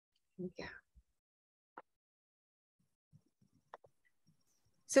Yeah.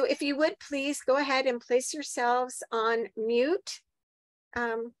 So if you would please go ahead and place yourselves on mute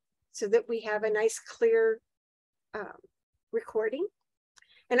so that we have a nice clear recording.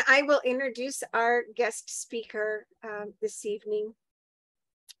 And I will introduce our guest speaker this evening.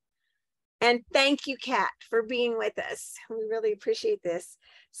 And thank you, Kat, for being with us. We really appreciate this.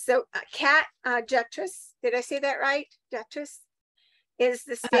 So Kat Jutras, did I say that right? Jutras is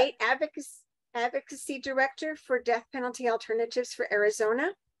the State Advocacy Director for Death Penalty Alternatives for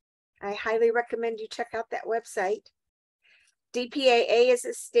Arizona. I highly recommend you check out that website. DPAA is a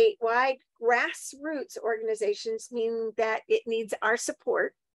statewide grassroots organization, meaning that it needs our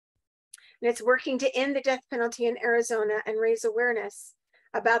support. And it's working to end the death penalty in Arizona and raise awareness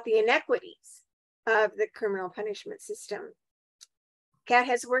about the inequities of the criminal punishment system. Kat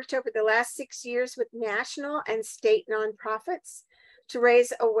has worked over the last 6 years with national and state nonprofits to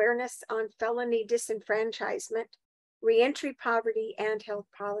raise awareness on felony disenfranchisement, reentry poverty, and health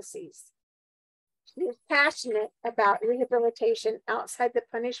policies. She is passionate about rehabilitation outside the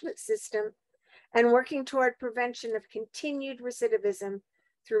punishment system and working toward prevention of continued recidivism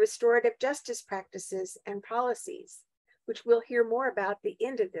through restorative justice practices and policies, which we'll hear more about at the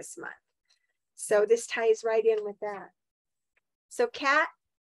end of this month. So this ties right in with that. So Kat,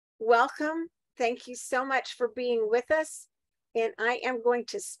 welcome. Thank you so much for being with us. And I am going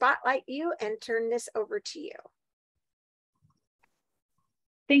to spotlight you and turn this over to you.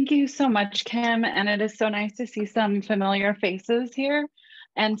 Thank you so much, Kim. And it is so nice to see some familiar faces here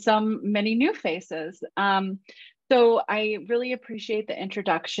and many new faces. So I really appreciate the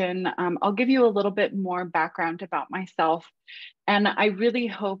introduction. I'll give you a little bit more background about myself. And I really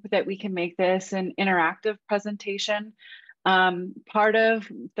hope that we can make this an interactive presentation. Part of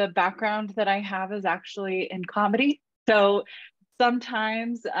the background that I have is actually in comedy. So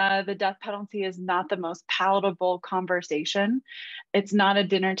sometimes the death penalty is not the most palatable conversation. It's not a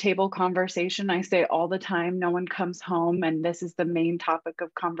dinner table conversation. I say all the time, no one comes home and this is the main topic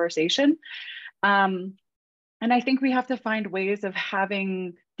of conversation. And I think we have to find ways of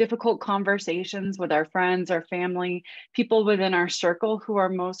having difficult conversations with our friends, our family, people within our circle who are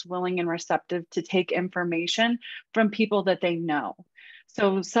most willing and receptive to take information from people that they know.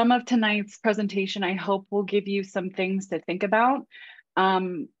 So some of tonight's presentation, I hope, will give you some things to think about,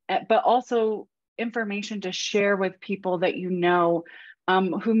 but also information to share with people that you know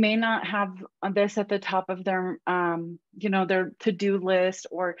who may not have this at the top of their, their to-do list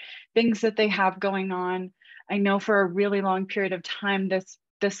or things that they have going on. I know for a really long period of time, this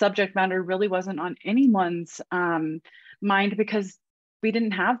subject matter really wasn't on anyone's mind because we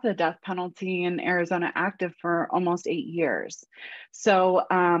didn't have the death penalty in Arizona active for almost 8 years. So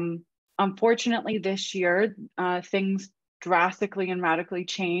unfortunately this year, things drastically and radically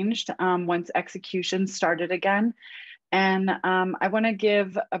changed once executions started again. And I want to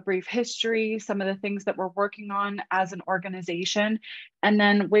give a brief history, some of the things that we're working on as an organization, and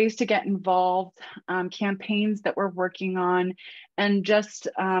then ways to get involved, campaigns that we're working on, and just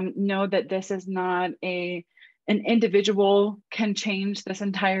know that this is not an individual can change this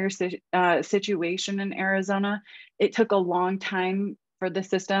entire situation in Arizona. It took a long time for the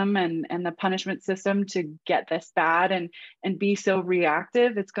system and the punishment system to get this bad and be so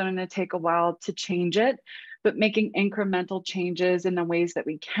reactive. It's going to take a while to change it, but making incremental changes in the ways that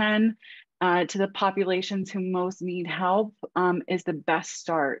we can to the populations who most need help is the best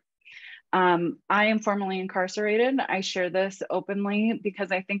start. I am formerly incarcerated. I share this openly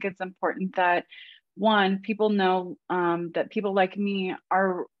because I think it's important that, one, people know that people like me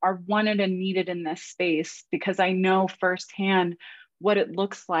are wanted and needed in this space, because I know firsthand what it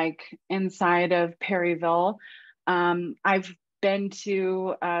looks like inside of Perryville. I've been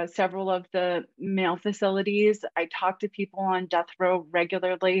to several of the male facilities. I talk to people on death row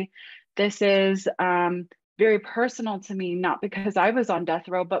regularly. This is very personal to me, not because I was on death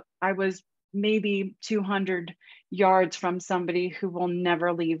row, but I was maybe 200 yards from somebody who will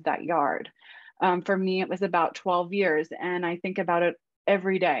never leave that yard. For me, it was about 12 years, and I think about it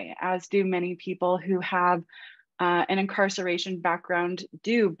every day, as do many people who have an incarceration background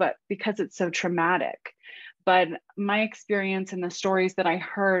do, but because it's so traumatic. But my experience and the stories that I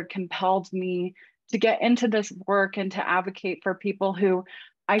heard compelled me to get into this work and to advocate for people who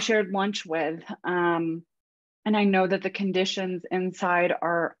I shared lunch with. And I know that the conditions inside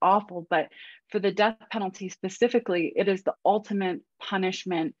are awful, but for the death penalty specifically, it is the ultimate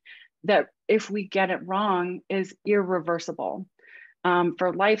punishment that, if we get it wrong, is irreversible.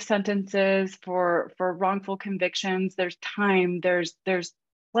 For life sentences, for wrongful convictions, there's time, there's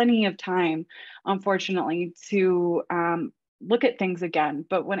plenty of time, unfortunately, to look at things again.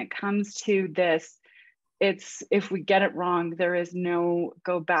 But when it comes to this, it's, if we get it wrong, there is no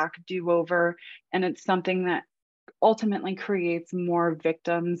go back, do over, and it's something that ultimately creates more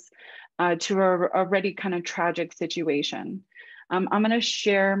victims to a already kind of tragic situation. I'm going to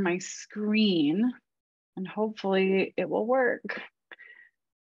share my screen and hopefully it will work.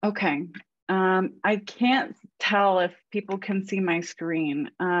 Okay. I can't tell if people can see my screen.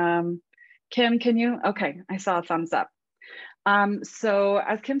 Kim, can you? Okay, I saw a thumbs up. So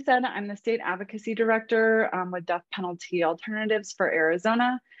as Kim said, I'm the State Advocacy Director with Death Penalty Alternatives for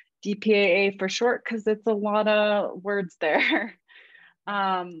Arizona, DPAA for short, because it's a lot of words there.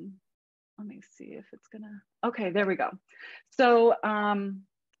 Let me see if it's gonna, okay, there we go. So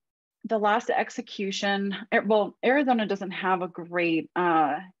the last execution, well, Arizona doesn't have a great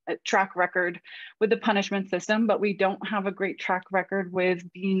track record with the punishment system, but we don't have a great track record with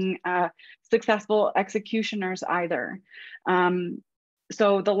being successful executioners either.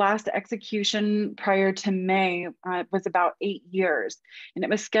 So the last execution prior to May was about 8 years, and it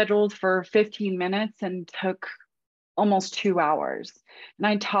was scheduled for 15 minutes and took almost 2 hours. And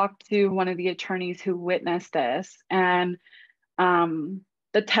I talked to one of the attorneys who witnessed this, and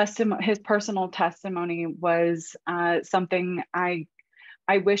the testimony, his personal testimony was something I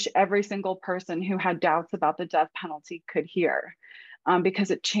wish every single person who had doubts about the death penalty could hear,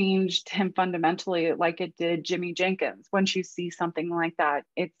 because it changed him fundamentally, like it did Jimmy Jenkins. Once you see something like that,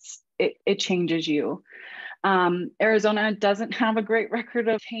 it changes you. Arizona doesn't have a great record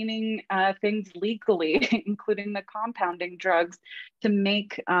of obtaining things legally, including the compounding drugs to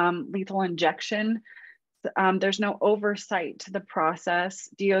make lethal injection. There's no oversight to the process.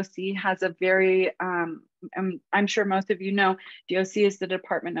 DOC has a very, I'm sure most of you know, DOC is the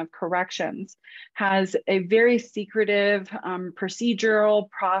Department of Corrections, has a very secretive procedural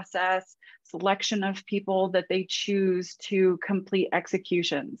process, selection of people that they choose to complete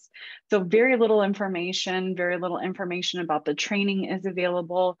executions. So very little information about the training is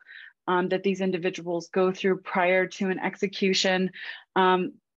available that these individuals go through prior to an execution.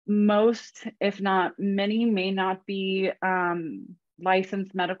 Most, if not many, may not be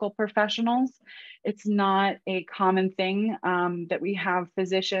licensed medical professionals. It's not a common thing that we have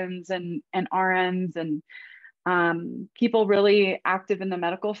physicians and RNs and people really active in the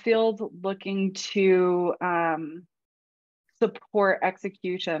medical field looking to support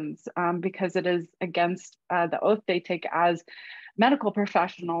executions because it is against the oath they take as medical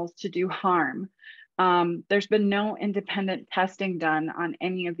professionals to do harm. There's been no independent testing done on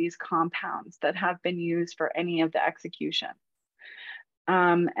any of these compounds that have been used for any of the execution.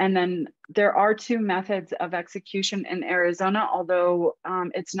 And then there are 2 methods of execution in Arizona, although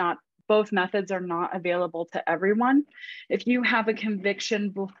both methods are not available to everyone. If you have a conviction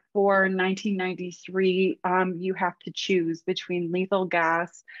before 1993, you have to choose between lethal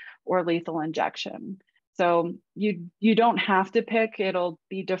gas or lethal injection. So you don't have to pick, it'll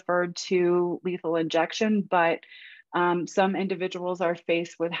be deferred to lethal injection, but some individuals are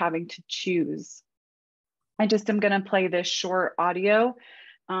faced with having to choose. I just am gonna play this short audio.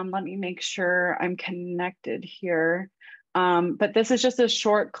 Let me make sure I'm connected here. But this is just a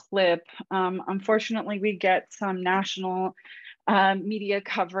short clip. Unfortunately, we get some national media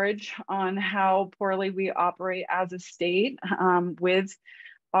coverage on how poorly we operate as a state with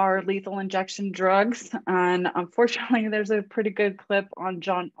our lethal injection drugs. And unfortunately, there's a pretty good clip on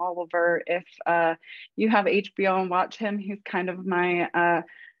John Oliver. If you have HBO and watch him, he's kind of my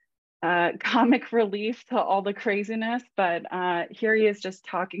comic relief to all the craziness. But here he is just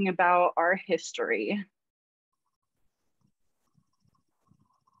talking about our history.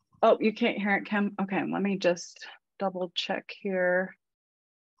 Oh, you can't hear it, Kim? Okay, let me just double check here.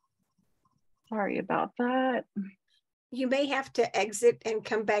 Sorry about that. You may have to exit and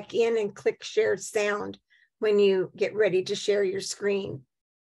come back in and click share sound when you get ready to share your screen.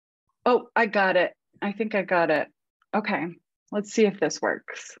 Oh, I got it. I think I got it. Okay, let's see if this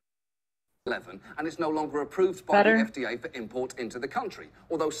works. 11, and it's no longer approved by the FDA for import into the country,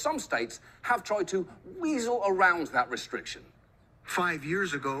 although some states have tried to weasel around that restriction. 5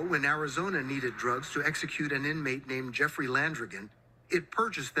 years ago, when Arizona needed drugs to execute an inmate named Jeffrey Landrigan, it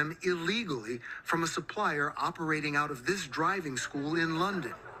purchased them illegally from a supplier operating out of this driving school in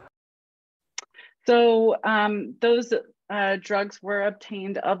London. So those drugs were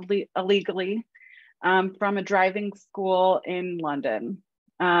obtained illegally from a driving school in London.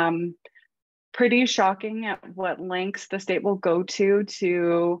 Pretty shocking at what lengths the state will go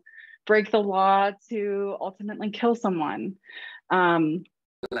to break the law to ultimately kill someone. 11,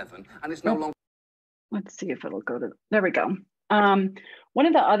 and it's no longer. Let's see if it'll go to, there we go. One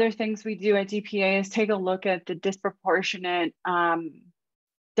of the other things we do at DPAA is take a look at the disproportionate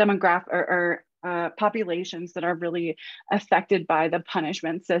demographic or populations that are really affected by the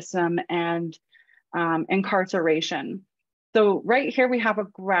punishment system and incarceration. So right here we have a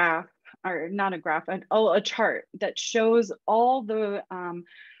graph, or not a graph, a chart that shows all the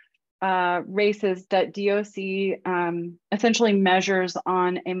races that DOC essentially measures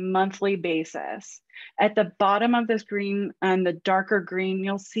on a monthly basis. At the bottom of this green and the darker green,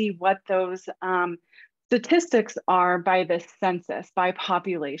 you'll see what those statistics are by the census, by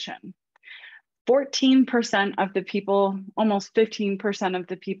population. 14% of the people, almost 15% of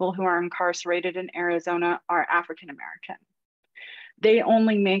the people who are incarcerated in Arizona are African American. They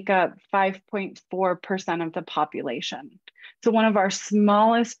only make up 5.4% of the population. So one of our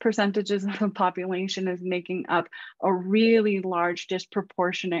smallest percentages of the population is making up a really large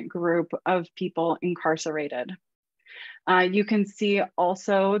disproportionate group of people incarcerated. You can see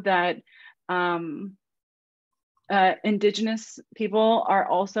also that Indigenous people are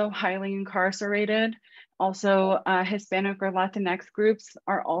also highly incarcerated. Also, Hispanic or Latinx groups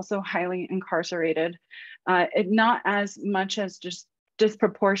are also highly incarcerated. Not as much as just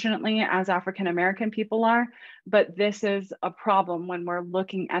disproportionately as African American people are, but this is a problem when we're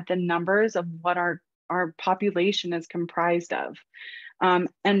looking at the numbers of what our population is comprised of.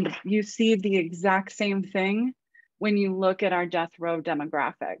 And you see the exact same thing when you look at our death row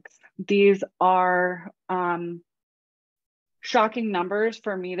demographics. These are shocking numbers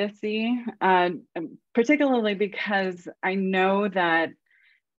for me to see, particularly because I know that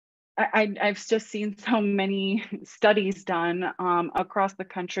I've just seen so many studies done across the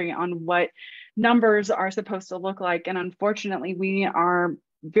country on what numbers are supposed to look like. And unfortunately, we are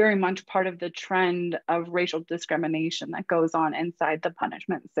very much part of the trend of racial discrimination that goes on inside the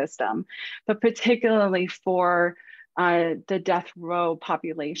punishment system, but particularly for the death row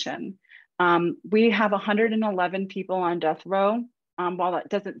population. We have 111 people on death row. While that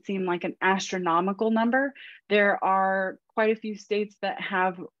doesn't seem like an astronomical number, there are quite a few states that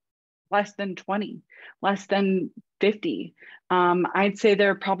have less than 20, less than 50. I'd say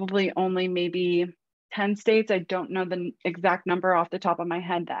there are probably only maybe 10 states, I don't know the exact number off the top of my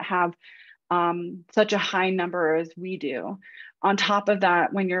head, that have such a high number as we do. On top of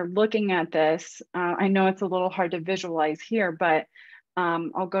that, when you're looking at this, I know it's a little hard to visualize here, but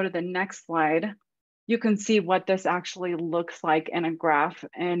I'll go to the next slide. You can see what this actually looks like in a graph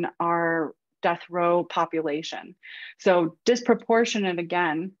in our death row population. So disproportionate,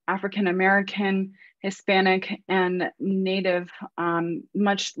 again, African American, Hispanic, and Native,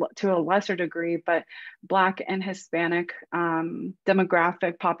 much to a lesser degree, but Black and Hispanic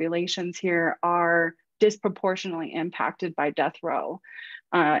demographic populations here are disproportionately impacted by death row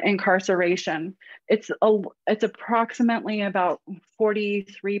incarceration. It's approximately about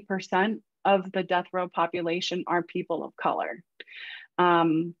 43% of the death row population are people of color.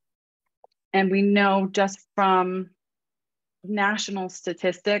 And we know just from national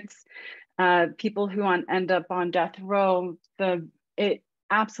statistics, people who end up on death row, it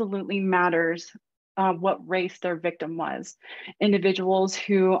absolutely matters what race their victim was. Individuals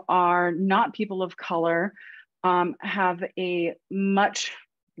who are not people of color have a much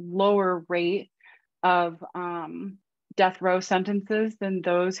lower rate of death row sentences than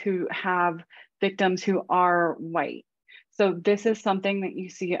those who have victims who are white. So this is something that you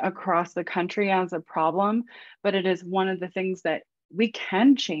see across the country as a problem, but it is one of the things that we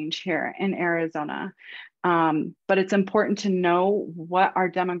can change here in Arizona. But it's important to know what our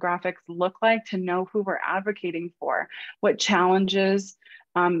demographics look like, to know who we're advocating for, what challenges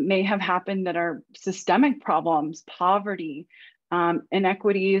may have happened that are systemic problems, poverty,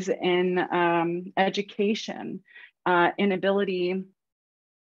 inequities in education, inability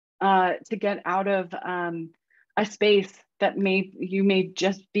to get out of a space that you may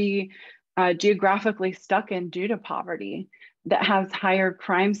just be geographically stuck in due to poverty, that has higher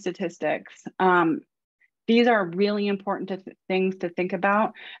crime statistics. These are really important things to think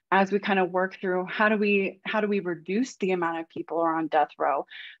about as we kind of work through how do we reduce the amount of people who are on death row?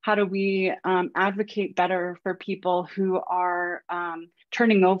 How do we advocate better for people who are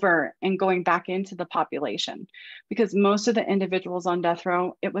turning over and going back into the population? Because most of the individuals on death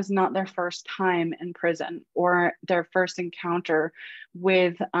row, it was not their first time in prison or their first encounter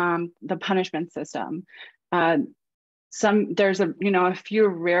with the punishment system. There's a few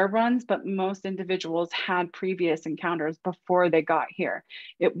rare ones, but most individuals had previous encounters before they got here.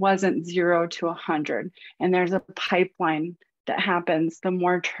 It wasn't 0 to 100. And there's a pipeline that happens, the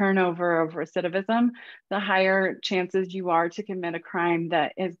more turnover of recidivism, the higher chances you are to commit a crime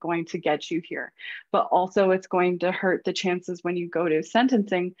that is going to get you here. But also it's going to hurt the chances when you go to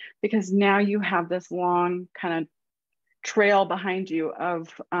sentencing, because now you have this long kind of trail behind you of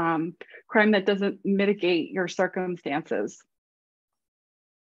crime that doesn't mitigate your circumstances.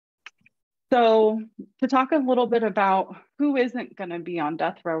 So to talk a little bit about who isn't going to be on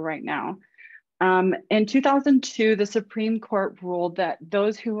death row right now. In 2002, the Supreme Court ruled that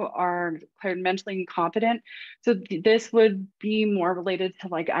those who are declared mentally incompetent, so this would be more related to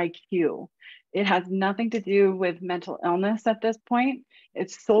like IQ. It has nothing to do with mental illness at this point.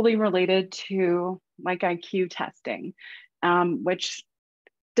 It's solely related to like IQ testing, which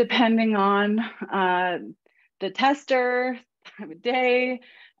depending on the tester, time of day,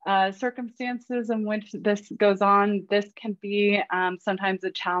 circumstances in which this goes on, this can be sometimes a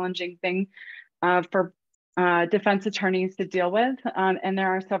challenging thing for defense attorneys to deal with. And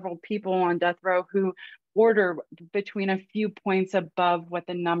there are several people on death row who order between a few points above what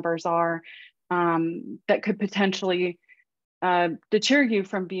the numbers are that could potentially deter you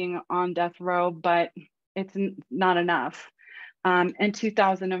from being on death row, but it's not enough. In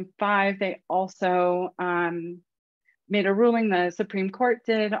 2005, they also made a ruling, the Supreme Court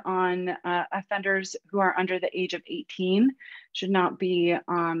did, on offenders who are under the age of 18 should not be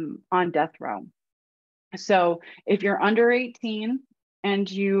on death row. So if you're under 18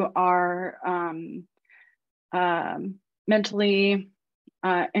 and you are mentally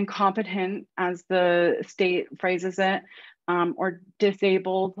incompetent, as the state phrases it, or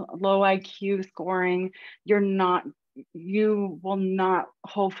disabled, low IQ scoring, you will not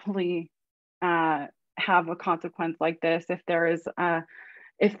hopefully have a consequence like this if there is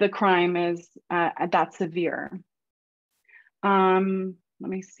if the crime is that severe. Let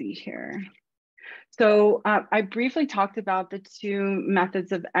me see here. So I briefly talked about the two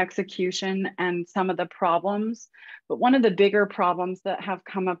methods of execution and some of the problems, but one of the bigger problems that have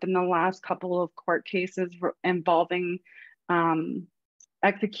come up in the last couple of court cases involving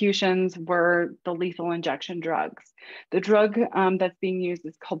executions were the lethal injection drugs. The drug that's being used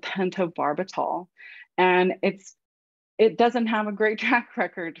is called pentobarbital, and it doesn't have a great track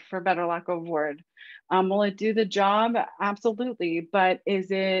record, for better lack of word. Will it do the job? Absolutely, but is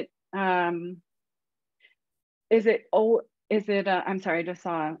it I'm sorry, I just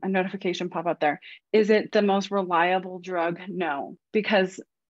saw a notification pop up there. Is it the most reliable drug? No, because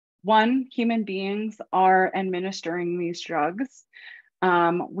one, human beings are administering these drugs.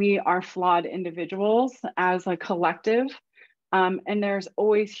 We are flawed individuals as a collective, and there's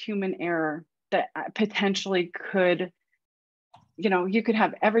always human error that potentially could, you could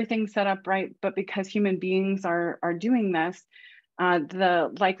have everything set up right, but because human beings are doing this,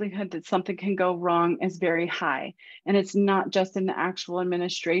 the likelihood that something can go wrong is very high. And it's not just in the actual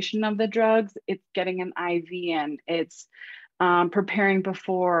administration of the drugs, it's getting an IV in, it's preparing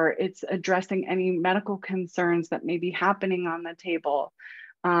before, it's addressing any medical concerns that may be happening on the table.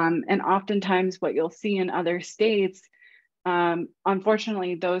 And oftentimes what you'll see in other states,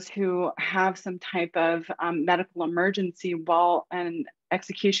 unfortunately, those who have some type of medical emergency while an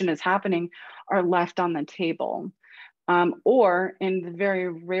execution is happening are left on the table. Or in the very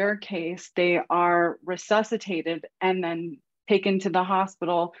rare case, they are resuscitated and then taken to the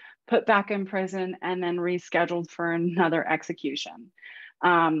hospital, put back in prison, and then rescheduled for another execution.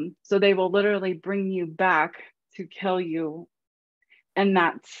 So they will literally bring you back to kill you, and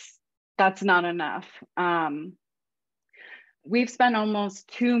that's not enough. We've spent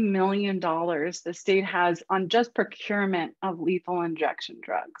almost $2 million, the state has, on just procurement of lethal injection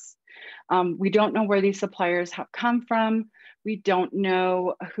drugs. We don't know where these suppliers have come from. We don't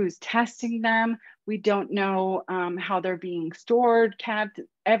know who's testing them. We don't know how they're being stored, kept.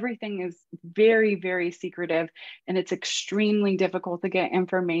 Everything is very, very secretive, and it's extremely difficult to get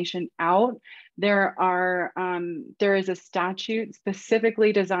information out. There is a statute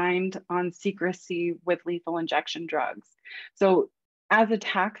specifically designed on secrecy with lethal injection drugs. So as a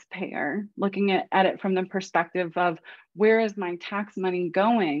taxpayer, looking at it from the perspective of where is my tax money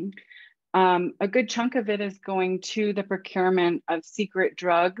going, a good chunk of it is going to the procurement of secret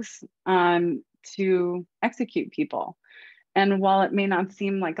drugs to execute people. And while it may not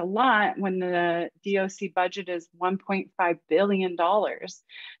seem like a lot, when the DOC budget is $1.5 billion,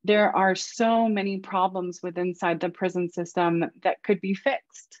 there are so many problems inside the prison system that could be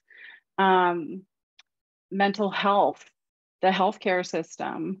fixed. Mental health, the healthcare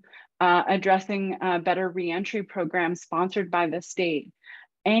system, addressing better reentry programs sponsored by the state.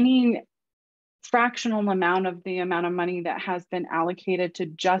 Any fractional amount of the amount of money that has been allocated to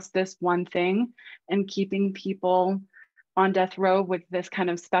just this one thing and keeping people on death row with this kind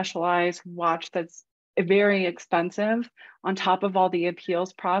of specialized watch that's very expensive on top of all the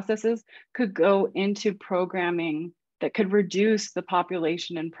appeals processes could go into programming that could reduce the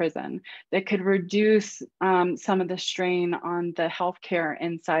population in prison, that could reduce some of the strain on the healthcare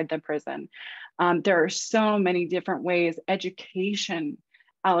inside the prison. There are so many different ways, education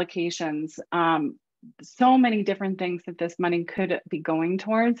allocations, so many different things that this money could be going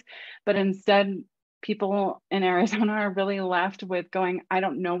towards, but instead people in Arizona are really left with going, I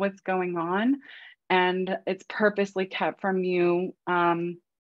don't know what's going on. And it's purposely kept from you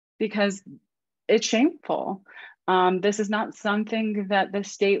because it's shameful. This is not something that the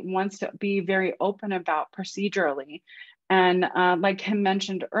state wants to be very open about procedurally. And like Kim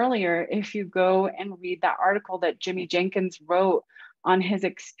mentioned earlier, if you go and read that article that Jimmy Jenkins wrote on his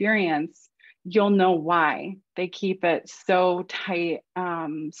experience, you'll know why they keep it so tight,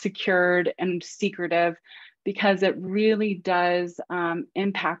 secured and secretive, because it really does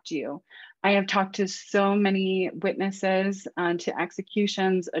impact you. I have talked to so many witnesses to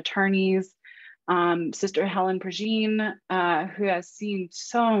executions, attorneys, Sister Helen Pragine, who has seen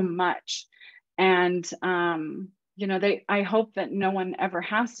so much. And, you know, I hope that no one ever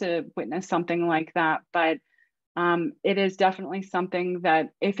has to witness something like that, but it is definitely something that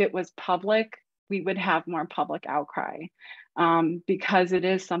if it was public, we would have more public outcry, because it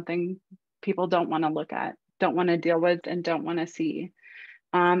is something people don't want to look at, don't want to deal with, and don't want to see.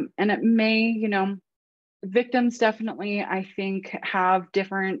 And it may, you know, victims definitely, I think, have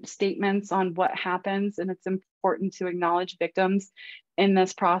different statements on what happens, and it's important to acknowledge victims in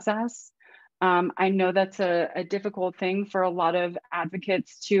this process. I know that's a difficult thing for a lot of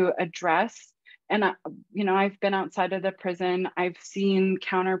advocates to address. And, you know, I've been outside of the prison. I've seen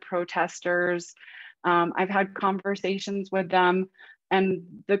counter protesters. I've had conversations with them. And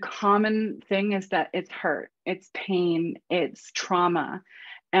the common thing is that it's hurt, it's pain, it's trauma.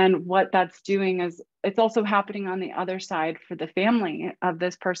 And what that's doing is it's also happening on the other side for the family of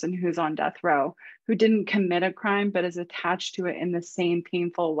this person who's on death row, who didn't commit a crime, but is attached to it in the same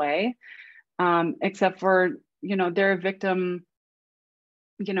painful way. Except for, you know, they're a victim,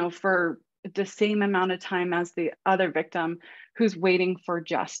 you know, for the same amount of time as the other victim who's waiting for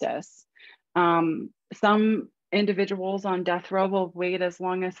justice. Some individuals on death row will wait as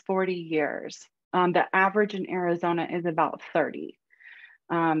long as 40 years. The average in Arizona is about 30.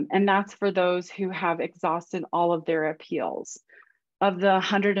 And that's for those who have exhausted all of their appeals. Of the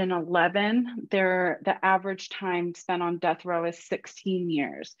 111, the average time spent on death row is 16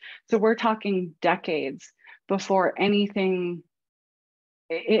 years. So we're talking decades before anything,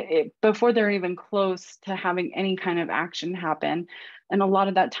 before they're even close to having any kind of action happen. And a lot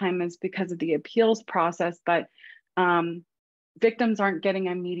of that time is because of the appeals process, but victims aren't getting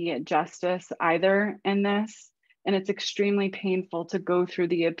immediate justice either in this. And it's extremely painful to go through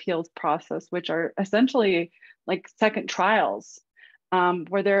the appeals process, which are essentially like second trials,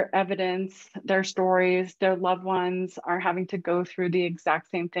 where their evidence, their stories, their loved ones are having to go through the exact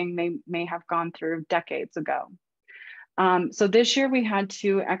same thing they may have gone through decades ago. So this year we had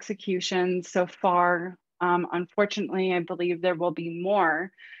 2 executions so far. Unfortunately, I believe there will be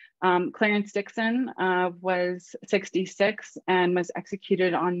more. Clarence Dixon was 66 and was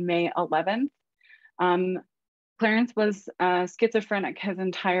executed on May 11th. Clarence was schizophrenic his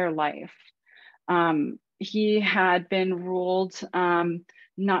entire life. He had been ruled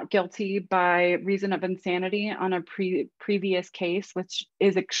not guilty by reason of insanity on a previous case, which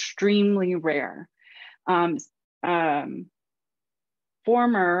is extremely rare.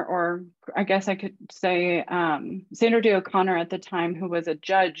 Former, or I guess I could say, Sandra Day O'Connor at the time, who was a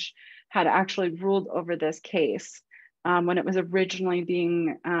judge, had actually ruled over this case when it was originally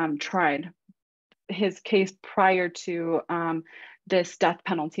being tried, his case prior to this death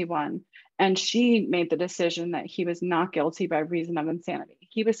penalty one. And she made the decision that he was not guilty by reason of insanity.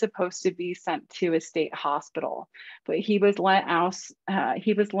 He was supposed to be sent to a state hospital, but he was let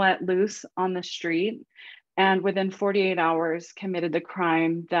loose on the street, and within 48 hours committed the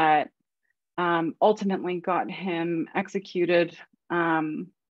crime that ultimately got him executed and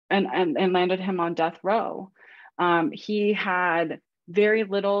landed him on death row. He had very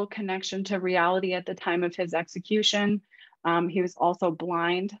little connection to reality at the time of his execution. He was also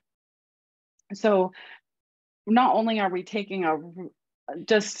blind. So not only are we taking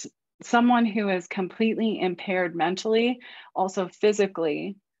just someone who is completely impaired mentally, also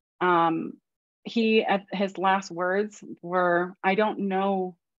physically, his last words were, I don't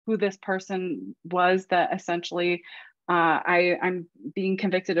know who this person was that essentially I'm being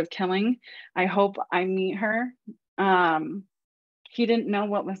convicted of killing. I hope I meet her. he didn't know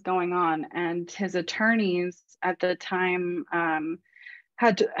what was going on, and his attorneys at the time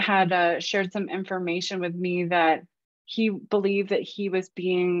had shared some information with me that he believed that he was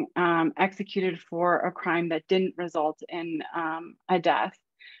being executed for a crime that didn't result in a death,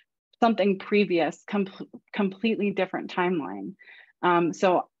 something previous, completely different timeline.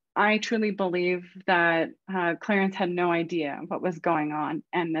 So I truly believe that Clarence had no idea what was going on,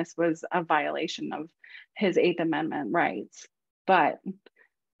 and this was a violation of his Eighth Amendment rights. But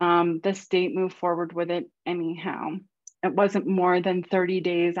the state moved forward with it anyhow. It wasn't more than 30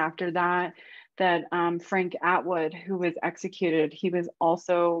 days after that Frank Atwood, who was executed, he was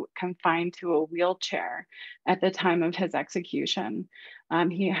also confined to a wheelchair at the time of his execution.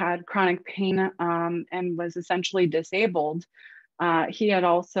 He had chronic pain and was essentially disabled. He had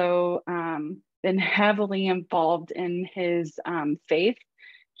also been heavily involved in his faith.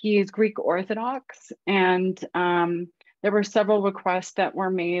 He is Greek Orthodox, and there were several requests that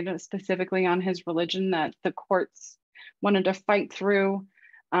were made specifically on his religion that the courts wanted to fight through.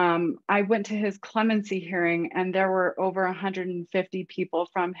 I went to his clemency hearing, and there were over 150 people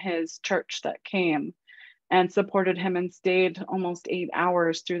from his church that came and supported him and stayed almost 8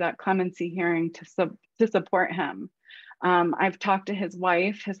 hours through that clemency hearing to support him. I've talked to his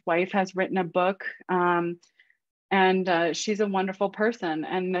wife. His wife has written a book, and she's a wonderful person.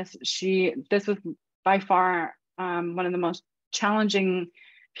 And this was by far one of the most challenging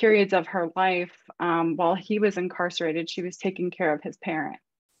periods of her life. While he was incarcerated, she was taking care of his parents.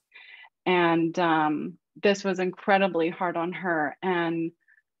 And this was incredibly hard on her. And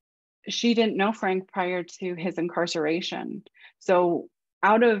she didn't know Frank prior to his incarceration. So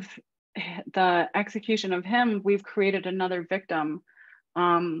out of the execution of him, we've created another victim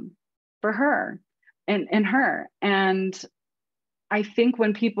for her and her. And I think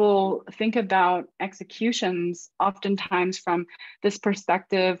when people think about executions, oftentimes from this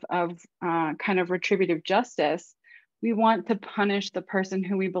perspective of kind of retributive justice, we want to punish the person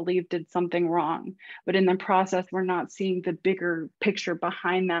who we believe did something wrong. But in the process, we're not seeing the bigger picture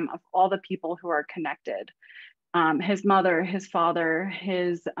behind them of all the people who are connected. His mother, his father,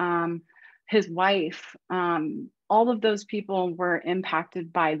 his wife, all of those people were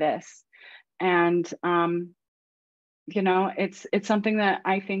impacted by this. And you know, it's something that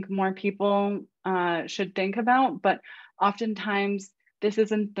I think more people should think about, but oftentimes this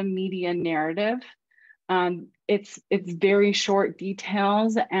isn't the media narrative. It's very short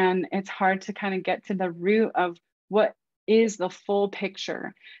details, and it's hard to kind of get to the root of what is the full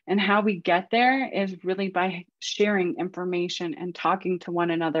picture. And how we get there is really by sharing information and talking to one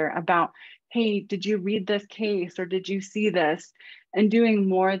another about, hey, did you read this case, or did you see this? And doing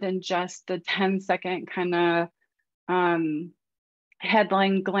more than just the 10-second kind of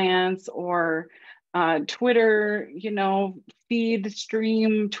headline glance or Twitter, you know, feed,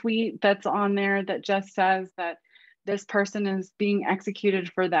 stream, tweet that's on there that just says that this person is being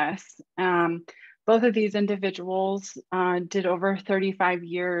executed for this. Both of these individuals did over 35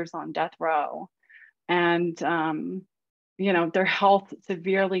 years on death row, and you know, their health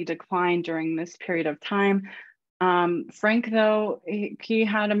severely declined during this period of time. Frank, though, he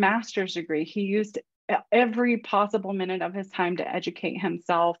had a master's degree. He used every possible minute of his time to educate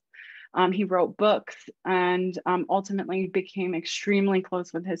himself. He wrote books, and ultimately became extremely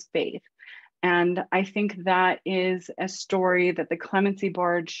close with his faith. And I think that is a story that the Clemency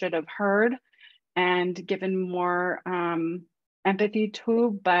Board should have heard and given more empathy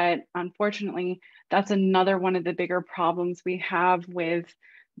to. But unfortunately, that's another one of the bigger problems we have with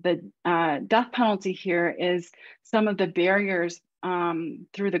the death penalty here, is some of the barriers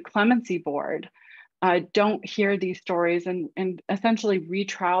through the Clemency Board. Don't hear these stories and essentially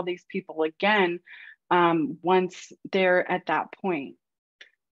retrial these people again once they're at that point.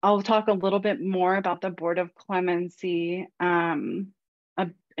 I'll talk a little bit more about the Board of Clemency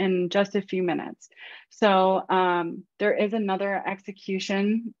in just a few minutes. So there is another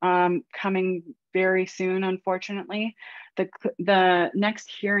execution coming very soon, unfortunately. The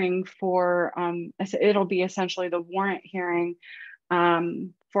next hearing for, it'll be essentially the warrant hearing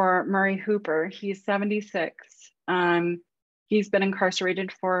for Murray Hooper. He's 76. He's been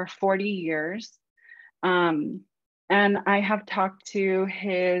incarcerated for 40 years. And I have talked to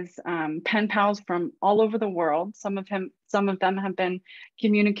his pen pals from all over the world. Some of them have been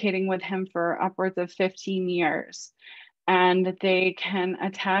communicating with him for upwards of 15 years. And they can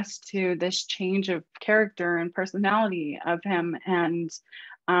attest to this change of character and personality of him. And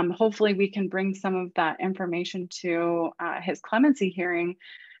hopefully we can bring some of that information to his clemency hearing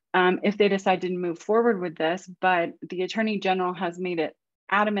if they decide to move forward with this. But the Attorney General has made it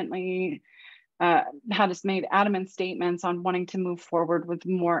adamantly made adamant statements on wanting to move forward with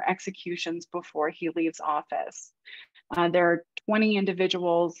more executions before he leaves office. There are 20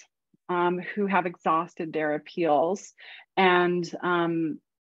 individuals who have exhausted their appeals, and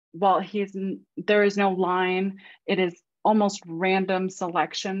while there is no line, it is almost random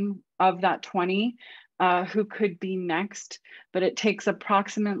selection of that 20 who could be next, but it takes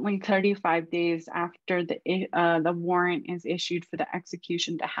approximately 35 days after the warrant is issued for the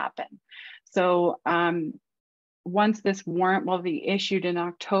execution to happen. So once this warrant will be issued in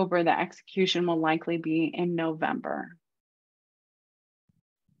October, the execution will likely be in November.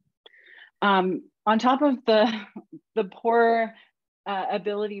 On top of the poor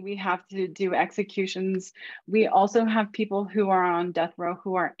ability we have to do executions, we also have people who are on death row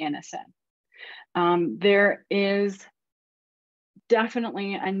who are innocent. There is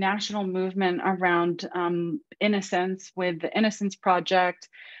definitely a national movement around innocence with the Innocence Project.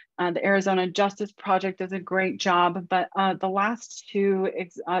 The Arizona Justice Project does a great job, but the last two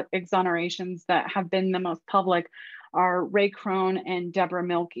exonerations that have been the most public are Ray Crone and Deborah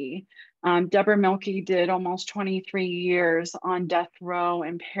Milkey. Deborah Milkey did almost 23 years on death row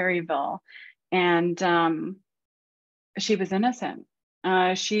in Perryville, and she was innocent.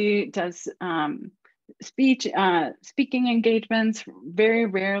 She does speaking engagements very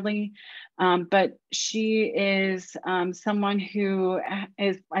rarely, but she is someone who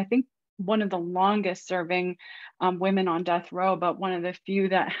is, I think, one of the longest serving women on death row, but one of the few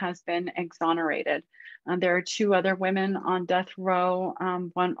that has been exonerated. There are two other women on death row.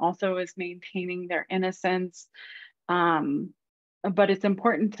 One also is maintaining their innocence. But it's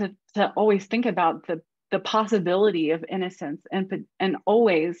important to always think about the possibility of innocence, and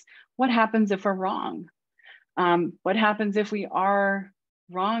always, what happens if we're wrong? What happens if we are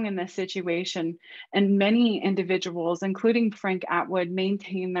wrong in this situation? And many individuals, including Frank Atwood,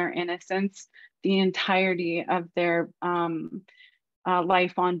 maintain their innocence the entirety of their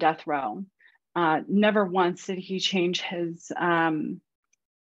life on death row. Never once did he change his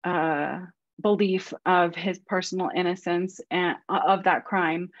belief of his personal innocence and of that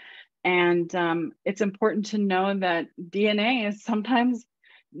crime. And it's important to know that DNA is sometimes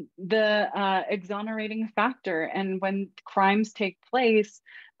the exonerating factor. And when crimes take place,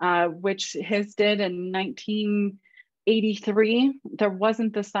 which his did in 1983, there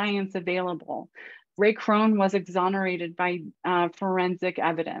wasn't the science available. Ray Crone was exonerated by forensic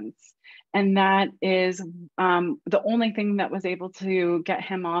evidence. And that is the only thing that was able to get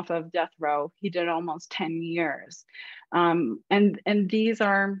him off of death row. He did almost 10 years. And these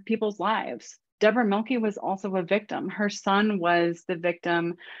are people's lives. Deborah Milkey was also a victim. Her son was the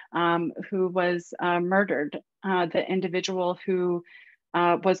victim who was murdered. The individual who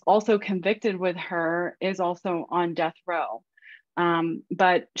was also convicted with her is also on death row.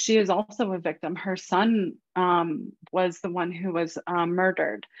 But she is also a victim. Her son was the one who was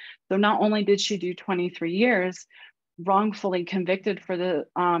murdered. So not only did she do 23 years, wrongfully convicted for the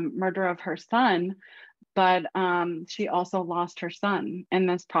murder of her son, but she also lost her son in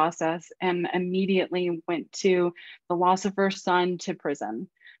this process and immediately went to the loss of her son to prison.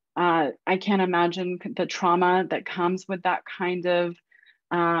 I can't imagine the trauma that comes with that kind of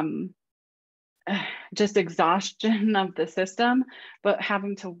just exhaustion of the system, but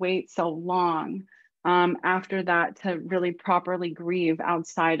having to wait so long after that to really properly grieve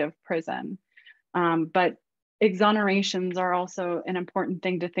outside of prison. But exonerations are also an important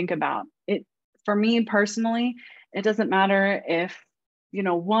thing to think about. For me personally, it doesn't matter if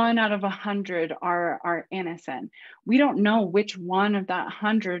 1 out of 100 are innocent. We don't know which one of that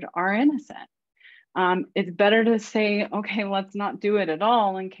 100 are innocent. It's better to say, okay, let's not do it at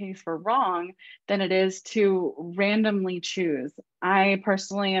all in case we're wrong, than it is to randomly choose. I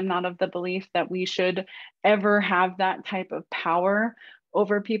personally am not of the belief that we should ever have that type of power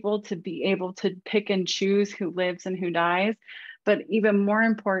over people to be able to pick and choose who lives and who dies. But even more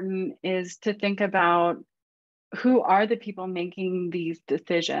important is to think about who are the people making these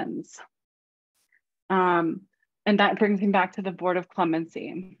decisions. And that brings me back to the Board of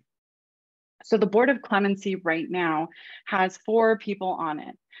Clemency. So the Board of Clemency right now has 4 people on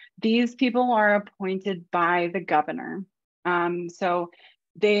it. These people are appointed by the governor. So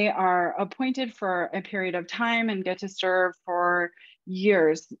they are appointed for a period of time and get to serve for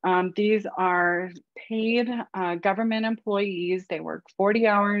years. These are paid government employees. They work 40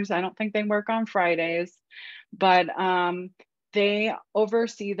 hours. I don't think they work on Fridays, but they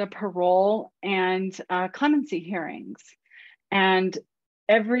oversee the parole and clemency hearings. And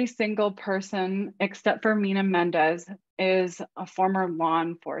every single person except for Mina Mendez is a former law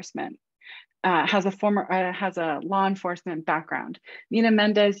enforcement. has a law enforcement background. Nina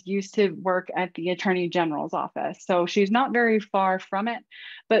Mendez used to work at the Attorney General's office, so she's not very far from it,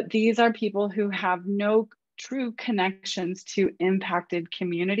 but these are people who have no true connections to impacted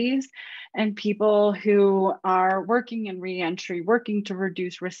communities and people who are working in reentry, working to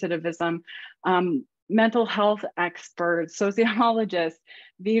reduce recidivism, mental health experts, sociologists.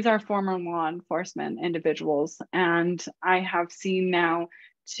 These are former law enforcement individuals. And I have seen now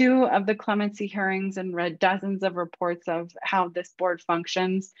 2 of the clemency hearings and read dozens of reports of how this board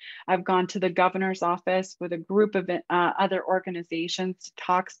functions. I've gone to the governor's office with a group of other organizations to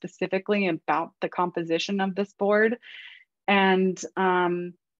talk specifically about the composition of this board. And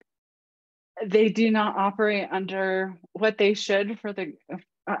they do not operate under what they should for the,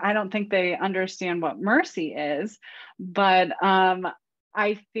 I don't think they understand what mercy is, but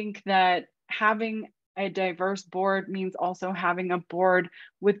I think that having a diverse board means also having a board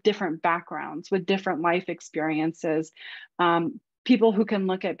with different backgrounds, with different life experiences, people who can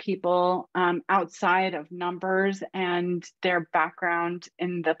look at people outside of numbers and their background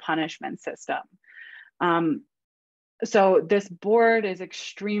in the punishment system. So this board is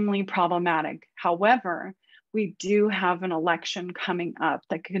extremely problematic. However, we do have an election coming up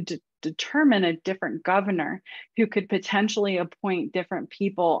that could determine a different governor who could potentially appoint different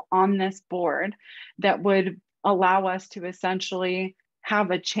people on this board that would allow us to essentially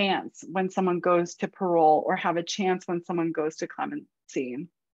have a chance when someone goes to parole or have a chance when someone goes to clemency.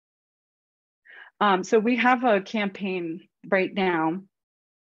 So we have a campaign right now.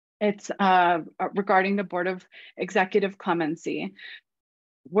 It's regarding the Board of Executive Clemency.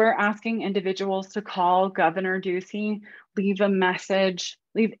 We're asking individuals to call Governor Ducey, leave a message,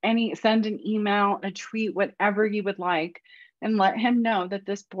 send an email, a tweet, whatever you would like, and let him know that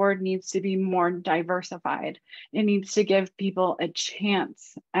this board needs to be more diversified. It needs to give people a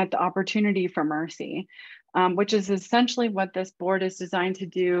chance at the opportunity for mercy, which is essentially what this board is designed to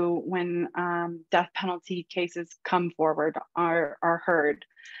do when death penalty cases come forward, are heard.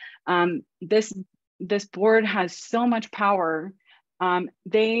 This board has so much power.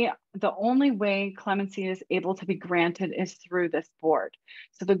 The only way clemency is able to be granted is through this board.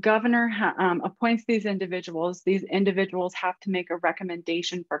 So the governor appoints these individuals. These individuals have to make a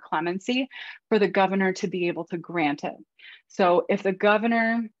recommendation for clemency for the governor to be able to grant it. So if the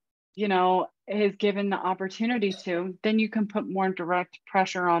governor, is given the opportunity to, then you can put more direct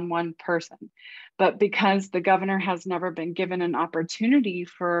pressure on one person. But because the governor has never been given an opportunity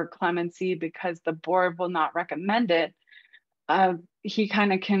for clemency because the board will not recommend it, he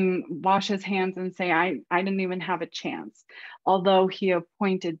kind of can wash his hands and say, I didn't even have a chance, although he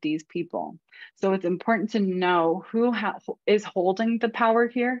appointed these people. So it's important to know who is holding the power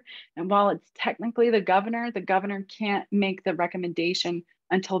here. And while it's technically the governor can't make the recommendation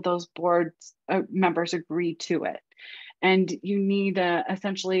until those board members agree to it. And you need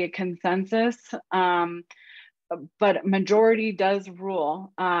essentially a consensus, but majority does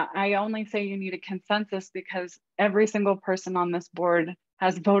rule. I only say you need a consensus because every single person on this board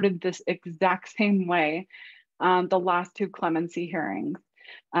has voted this exact same way the last 2 clemency hearings.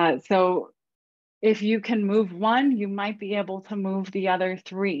 So if you can move one, you might be able to move the other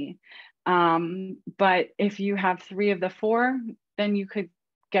 3. But if you have 3 of the 4, then you could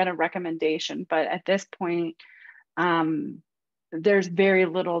get a recommendation. But at this point, there's very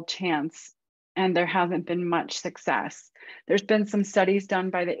little chance and there hasn't been much success. There's been some studies done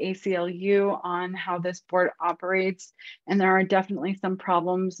by the ACLU on how this board operates, and there are definitely some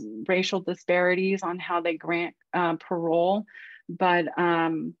problems, racial disparities on how they grant parole. But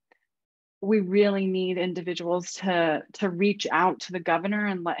we really need individuals to reach out to the governor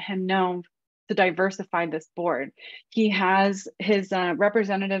and let him know to diversify this board. His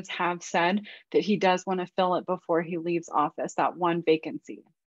representatives have said that he does want to fill it before he leaves office, that one vacancy.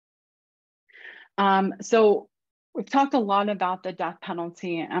 So we've talked a lot about the death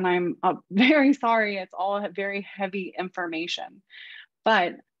penalty, and I'm very sorry, it's all very heavy information,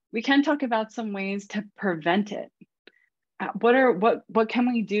 but we can talk about some ways to prevent it. What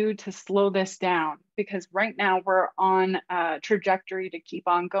can we do to slow this down? Because right now we're on a trajectory to keep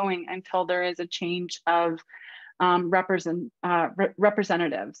on going until there is a change of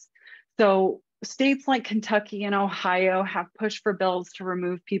representatives. So states like Kentucky and Ohio have pushed for bills to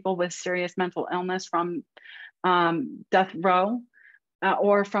remove people with serious mental illness from death row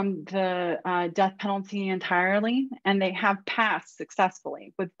or from the death penalty entirely, and they have passed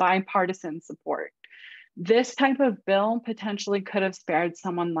successfully with bipartisan support. This type of bill potentially could have spared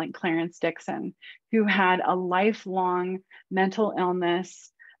someone like Clarence Dixon, who had a lifelong mental illness,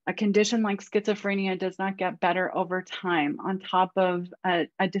 A condition like schizophrenia does not get better over time. On top of a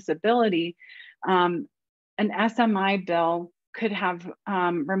disability, an SMI bill could have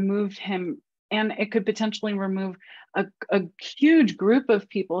removed him, and it could potentially remove a huge group of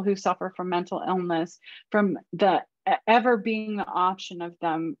people who suffer from mental illness from the ever being the option of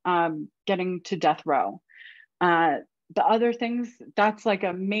them getting to death row. The other things, that's like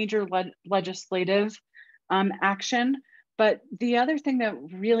a major legislative action. But the other thing that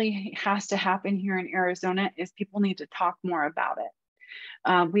really has to happen here in Arizona is people need to talk more about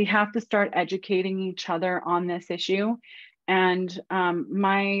it. We have to start educating each other on this issue. And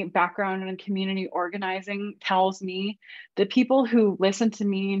my background in community organizing tells me the people who listen to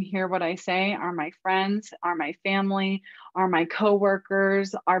me and hear what I say are my friends, are my family, are my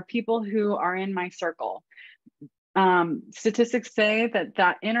coworkers, are people who are in my circle. Statistics say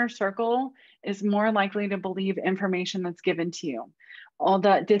that inner circle is more likely to believe information that's given to you. All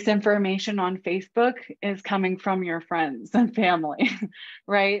that disinformation on Facebook is coming from your friends and family,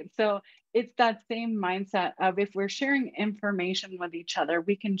 right? So it's that same mindset of, if we're sharing information with each other,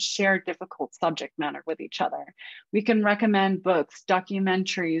 we can share difficult subject matter with each other. We can recommend books,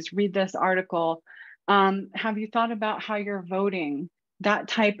 documentaries, read this article. Have you thought about how you're voting? That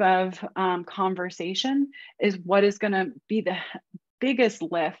type of conversation is what is going to be the biggest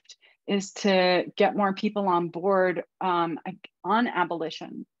lift, is to get more people on board on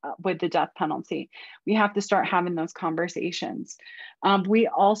abolition with the death penalty. We have to start having those conversations. We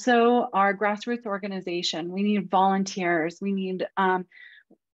also are a grassroots organization. We need volunteers. We need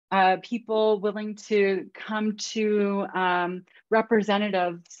people willing to come to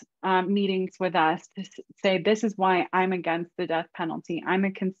representatives meetings with us to say, this is why I'm against the death penalty. I'm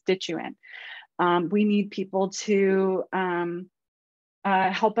a constituent. We need people to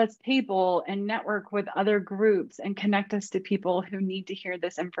help us table and network with other groups and connect us to people who need to hear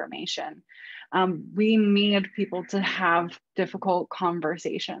this information. We need people to have difficult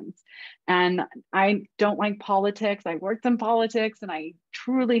conversations. And I don't like politics. I worked in politics and I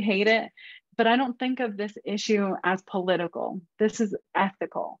truly hate it, but I don't think of this issue as political. This is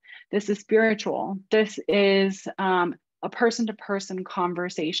ethical. This is spiritual. This is a person-to-person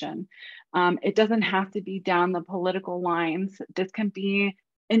conversation. It doesn't have to be down the political lines. This can be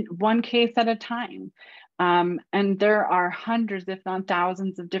in one case at a time. And there are hundreds, if not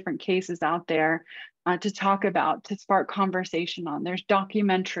thousands, of different cases out there to talk about, to spark conversation on. There's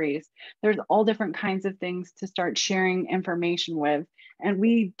documentaries, there's all different kinds of things to start sharing information with. And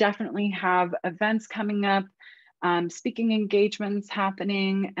we definitely have events coming up, speaking engagements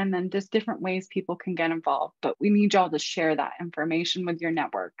happening, and then just different ways people can get involved. But we need y'all to share that information with your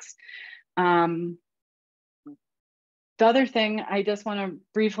networks. The other thing I just want to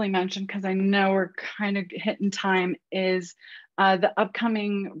briefly mention, because I know we're kind of hitting time, is the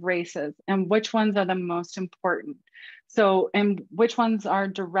upcoming races and which ones are the most important. So, and which ones are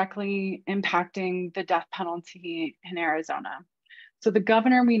directly impacting the death penalty in Arizona. So the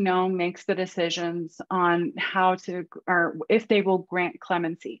governor, we know, makes the decisions on how to, or if they will grant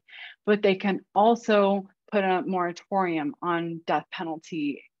clemency, but they can also put a moratorium on death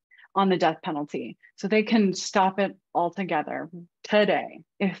penalty, on the death penalty. So they can stop it altogether today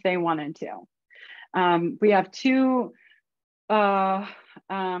if they wanted to. We have two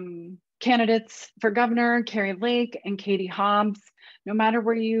candidates for governor, Carrie Lake and Katie Hobbs. No matter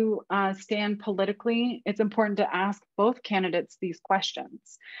where you stand politically, it's important to ask both candidates these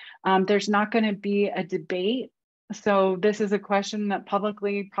questions. There's not going to be a debate. So this is a question that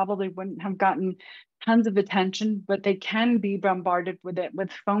publicly probably wouldn't have gotten tons of attention, but they can be bombarded with it,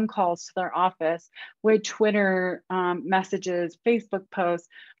 with phone calls to their office, with Twitter messages, Facebook posts,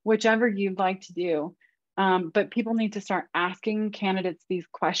 whichever you'd like to do. But people need to start asking candidates these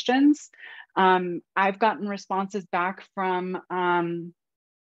questions. I've gotten responses back from, oh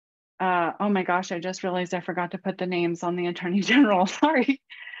my gosh, I just realized I forgot to put the names on the Attorney General, sorry.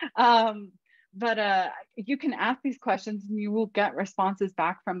 But you can ask these questions and you will get responses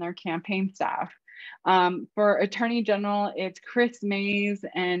back from their campaign staff. For Attorney General, it's Chris Mays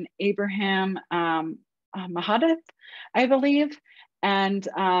and Abraham Mahadith, I believe. And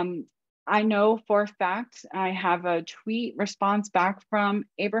I know for a fact, I have a tweet response back from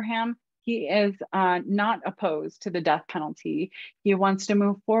Abraham. He is not opposed to the death penalty. He wants to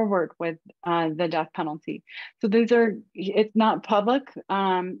move forward with the death penalty. So these are, it's not public,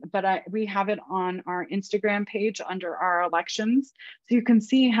 but we have it on our Instagram page under our elections. So you can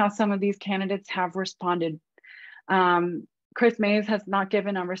see how some of these candidates have responded. Chris Mays has not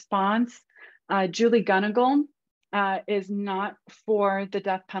given a response. Julie Gunnagle is not for the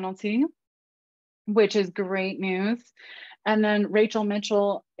death penalty. which is great news. And then Rachel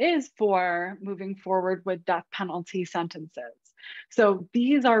Mitchell is for moving forward with death penalty sentences. So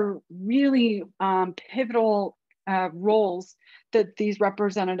these are really pivotal roles that these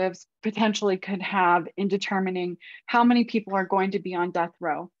representatives potentially could have in determining how many people are going to be on death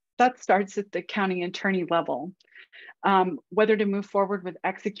row. That starts at the county attorney level. Whether to move forward with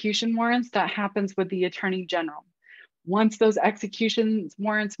execution warrants, that happens with the attorney general. Once those execution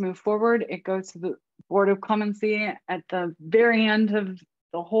warrants move forward, it goes to the Board of Clemency at the very end of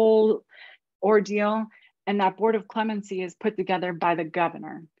the whole ordeal. And that Board of Clemency is put together by the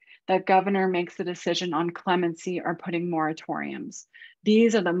governor. That governor makes the decision on clemency or putting moratoriums.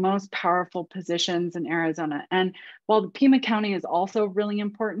 These are the most powerful positions in Arizona. And while Pima County is also really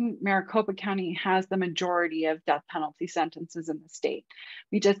important, Maricopa County has the majority of death penalty sentences in the state.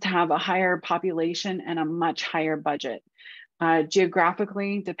 We just have a higher population and a much higher budget.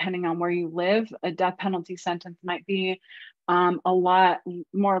 Geographically, depending on where you live, a death penalty sentence might be a lot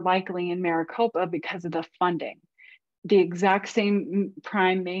more likely in Maricopa because of the funding. The exact same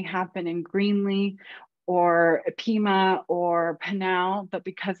crime may happen in Greenlee or Pima or Pinal, but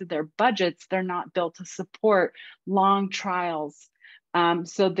because of their budgets, they're not built to support long trials.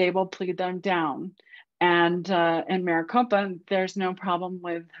 So they will plead them down. And in Maricopa, there's no problem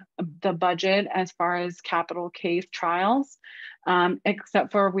with the budget as far as capital case trials,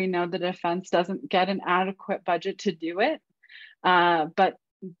 except for we know the defense doesn't get an adequate budget to do it. But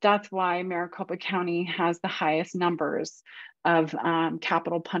that's why Maricopa County has the highest numbers of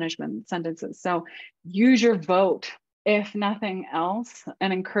capital punishment sentences. So use your vote, if nothing else,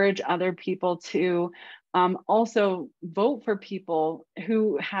 and encourage other people to also vote for people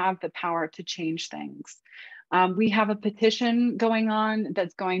who have the power to change things. We have a petition going on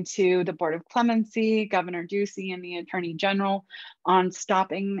that's going to the Board of Clemency, Governor Ducey, and the Attorney General on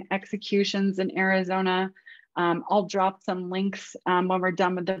stopping executions in Arizona. I'll drop some links when we're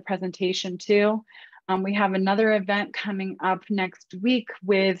done with the presentation too. We have another event coming up next week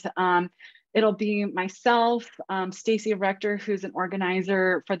with, it'll be myself, Stacey Rector, who's an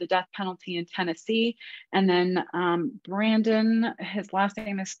organizer for the death penalty in Tennessee, and then Brandon, his last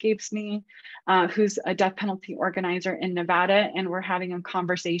name escapes me, who's a death penalty organizer in Nevada, and we're having a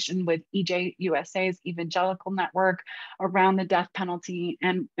conversation with EJUSA's Evangelical Network around the death penalty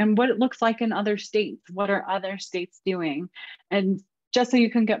and what it looks like in other states. What are other states doing? And just so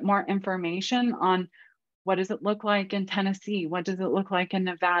you can get more information on what does it look like in Tennessee? What does it look like in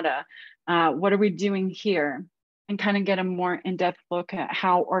Nevada? What are we doing here? And kind of get a more in-depth look at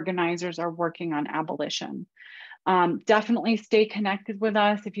how organizers are working on abolition. Definitely stay connected with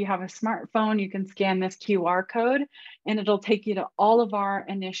us. If you have a smartphone, you can scan this QR code and it'll take you to all of our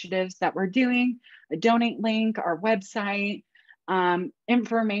initiatives that we're doing, a donate link, our website,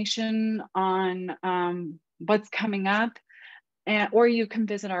 information on what's coming up. Or you can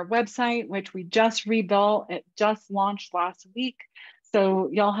visit our website, which we just rebuilt. It just launched last week. So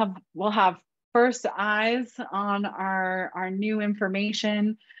we'll have first eyes on our new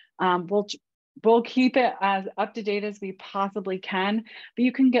information. We'll keep it as up to date as we possibly can, but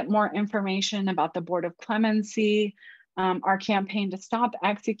you can get more information about the Board of Clemency, our campaign to stop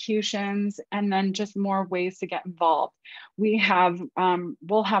executions, and then just more ways to get involved. We'll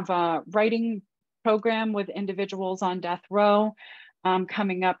have a writing program with individuals on death row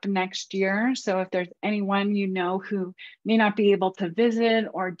coming up next year. So if there's anyone you know who may not be able to visit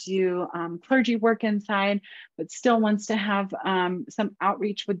or do clergy work inside, but still wants to have some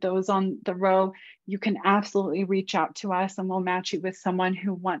outreach with those on the row, you can absolutely reach out to us and we'll match you with someone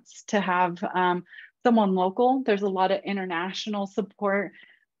who wants to have someone local. There's a lot of international support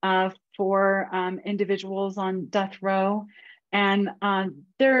for individuals on death row, and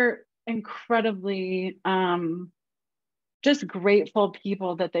they're incredibly just grateful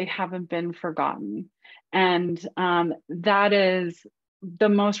people that they haven't been forgotten. And that is the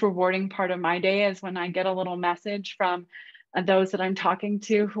most rewarding part of my day, is when I get a little message from those that I'm talking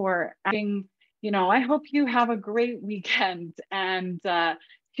to who are asking, I hope you have a great weekend, and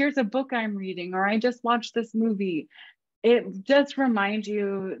here's a book I'm reading, or I just watched this movie. It just reminds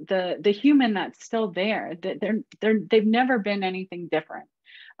you the human that's still there, that they've never been anything different.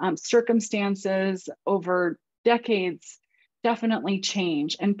 Circumstances over decades definitely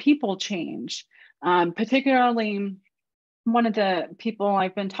change, and people change. Particularly, one of the people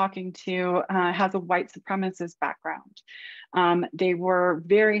I've been talking to has a white supremacist background. They were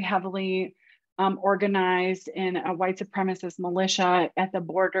very heavily organized in a white supremacist militia at the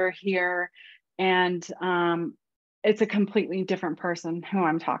border here, and it's a completely different person who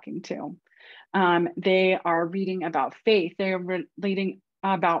I'm talking to. They are reading about faith. They are reading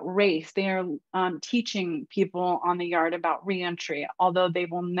about race. They are teaching people on the yard about reentry, although they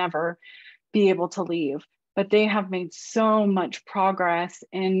will never be able to leave. But they have made so much progress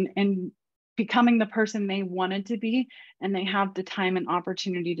in becoming the person they wanted to be, and they have the time and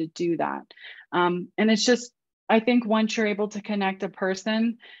opportunity to do that. And it's just, I think once you're able to connect a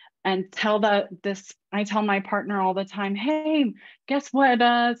person and tell I tell my partner all the time, hey, guess what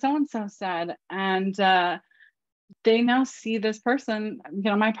so-and-so said? And they now see this person,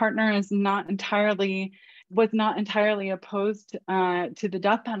 my partner was not entirely opposed to the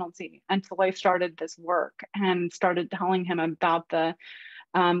death penalty until I started this work and started telling him about the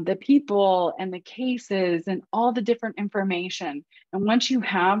people and the cases and all the different information. And once you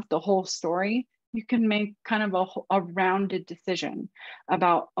have the whole story, you can make kind of a rounded decision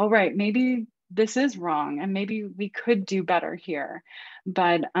about, oh, right, maybe this is wrong and maybe we could do better here.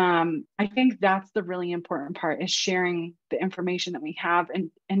 But I think that's the really important part, is sharing the information that we have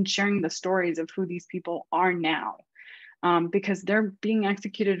and sharing the stories of who these people are now, because they're being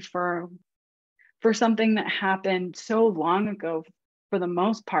executed for something that happened so long ago. For the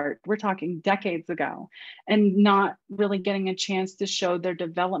most part, we're talking decades ago, and not really getting a chance to show their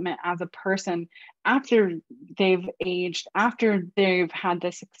development as a person after they've aged, after they've had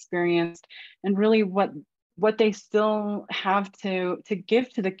this experience, and really what they still have to give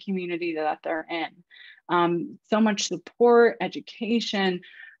to the community that they're in. So much support, education,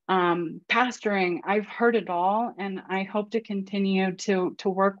 pastoring. I've heard it all, and I hope to continue to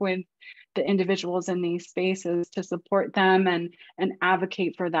work with the individuals in these spaces to support them and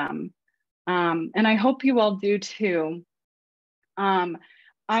advocate for them. And I hope you all do too. I'm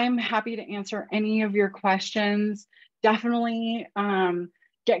happy to answer any of your questions. Definitely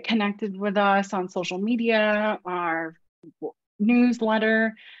get connected with us on social media, our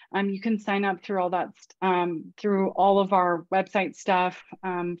newsletter. You can sign up through all that, through all of our website stuff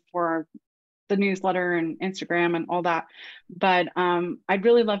for the newsletter and Instagram and all that. But I'd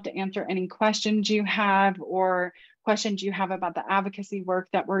really love to answer any questions you have, or questions you have about the advocacy work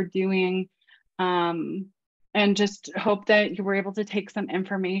that we're doing. And just hope that you were able to take some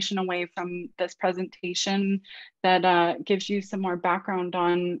information away from this presentation that gives you some more background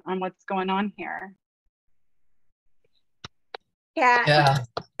on what's going on here. Yeah.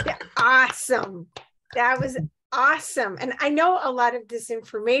 Awesome. That was awesome. And I know a lot of this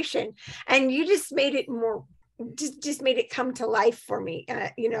information, and you just made it more, just made it come to life for me.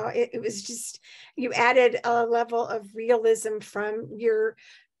 It was just, you added a level of realism from your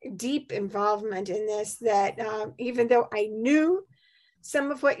deep involvement in this, that even though I knew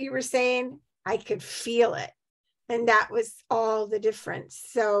some of what you were saying, I could feel it. And that was all the difference.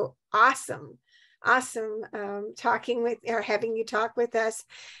 So awesome. Talking with, or having you talk with us.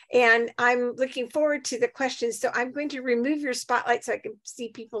 And I'm looking forward to the questions. So I'm going to remove your spotlight so I can see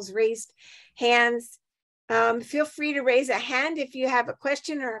people's raised hands. Feel free to raise a hand if you have a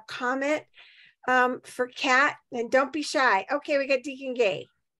question or a comment for Kat, and don't be shy. Okay, we got Deacon Gay.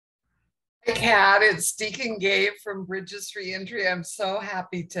 Hi, Kat. It's Deacon Gabe from Bridges Reentry. I'm so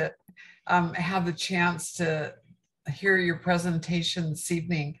happy to have the chance to hear your presentation this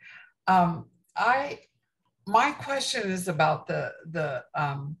evening. My question is about the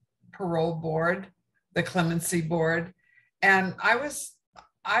parole board, the clemency board, and I was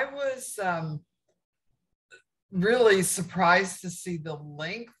really surprised to see the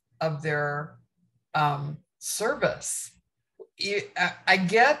length of their service. I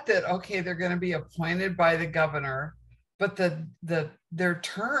get that, okay, they're going to be appointed by the governor, but their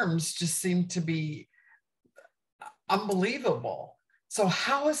terms just seem to be unbelievable. So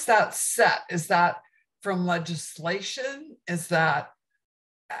how is that set? Is that from legislation? Is that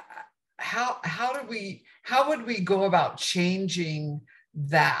how would we go about changing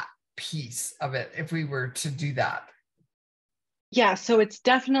that piece of it if we were to do that? Yeah, so it's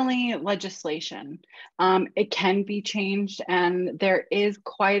definitely legislation. It can be changed, and there is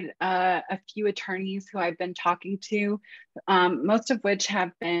quite a few attorneys who I've been talking to, most of which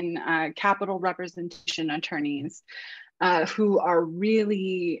have been capital representation attorneys, who are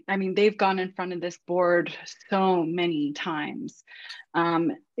really, I mean, they've gone in front of this board so many times.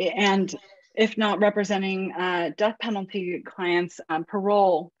 And if not representing death penalty clients,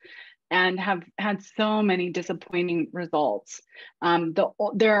 parole, and have had so many disappointing results.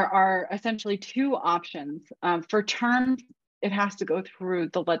 There are essentially two options. For terms, it has to go through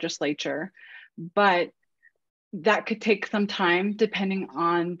the legislature, but that could take some time depending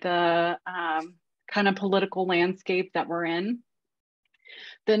on the kind of political landscape that we're in.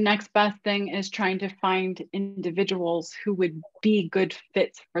 The next best thing is trying to find individuals who would be good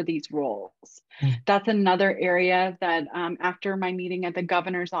fits for these roles. That's another area that after my meeting at the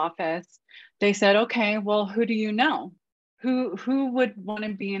governor's office, they said, okay, well, who do you know? Who would want to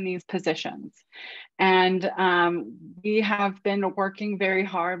be in these positions? And we have been working very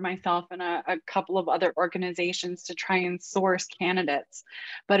hard, myself and a couple of other organizations, to try and source candidates,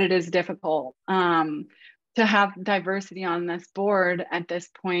 but it is difficult. To have diversity on this board at this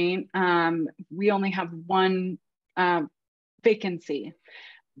point, we only have one vacancy.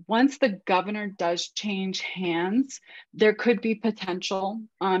 Once the governor does change hands, there could be potential,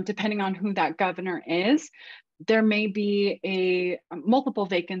 depending on who that governor is, there may be multiple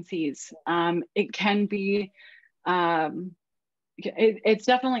vacancies. It can be, it's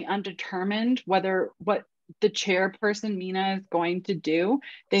definitely undetermined what the chairperson, Mina, is going to do.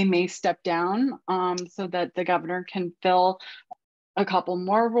 They may step down so that the governor can fill a couple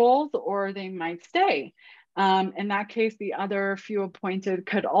more roles, or they might stay. In that case, the other few appointed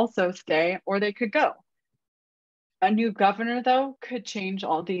could also stay, or they could go. A new governor, though, could change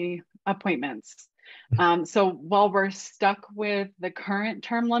all the appointments. So while we're stuck with the current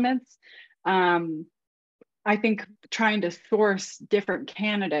term limits, I think trying to source different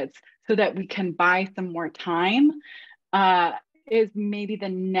candidates so that we can buy some more time is maybe the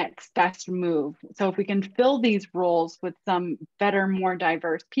next best move. So if we can fill these roles with some better, more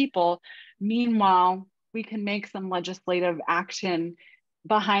diverse people, meanwhile, we can make some legislative action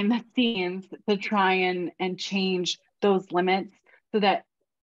behind the scenes to try and change those limits so that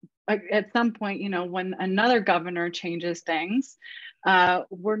at some point, you know, when another governor changes things,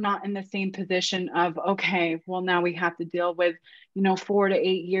 we're not in the same position of, okay, well, now we have to deal with, you know, 4 to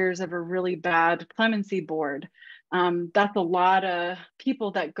 8 years of a really bad clemency board. That's a lot of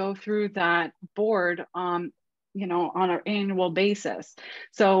people that go through that board, you know, on an annual basis.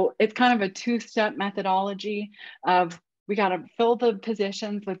 So it's kind of a two-step methodology of, we got to fill the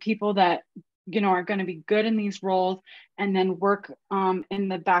positions with people that, you know, are going to be good in these roles, and then work in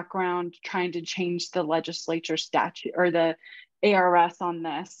the background trying to change the legislature statute or the ARS on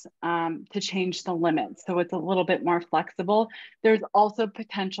this to change the limits. So it's a little bit more flexible. There's also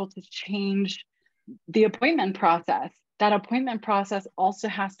potential to change the appointment process. That appointment process also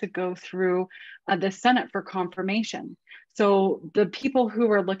has to go through the Senate for confirmation. So the people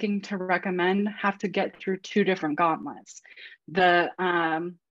who are looking to recommend have to get through 2 different gauntlets.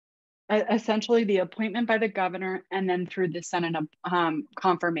 Essentially the appointment by the governor, and then through the Senate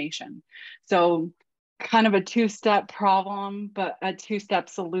confirmation. So kind of a 2-step problem, but a 2-step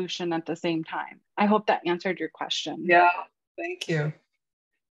solution at the same time. I hope that answered your question. Yeah, thank you.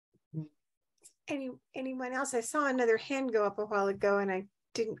 Anyone else? I saw another hand go up a while ago and I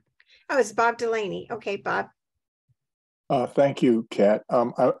didn't. Oh, it's Bob Delaney. Okay, Bob. Thank you, Kat.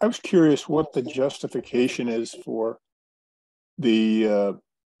 I was curious what the justification is for the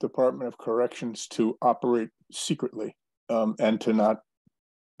Department of Corrections to operate secretly, and to not,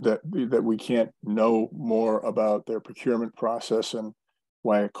 that we can't know more about their procurement process and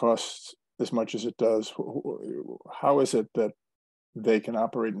why it costs as much as it does. How is it that they can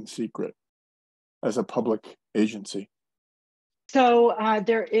operate in secret as a public agency? So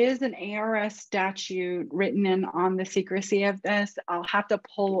there is an ARS statute written in on the secrecy of this. I'll have to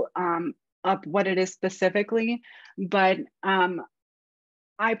pull up what it is specifically, but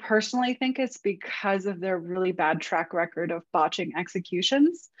I personally think it's because of their really bad track record of botching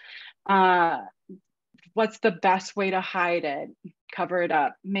executions. What's the best way to hide it? Cover it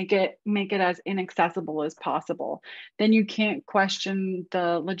up, make it as inaccessible as possible. Then you can't question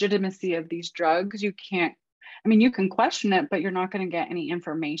the legitimacy of these drugs. You can't, I mean, you can question it, but you're not going to get any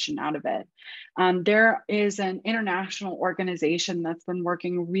information out of it. There is an international organization that's been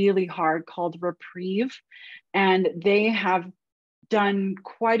working really hard called Reprieve, and they have done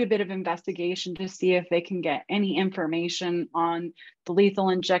quite a bit of investigation to see if they can get any information on the lethal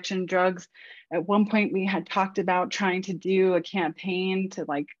injection drugs. At one point, we had talked about trying to do a campaign to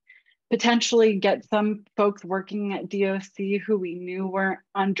like potentially get some folks working at DOC who we knew were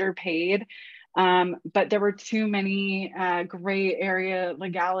underpaid. But there were too many gray area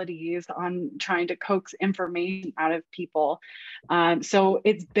legalities on trying to coax information out of people. So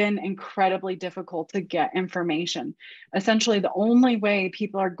it's been incredibly difficult to get information. Essentially, the only way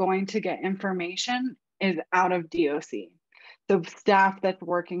people are going to get information is out of DOC. The staff that's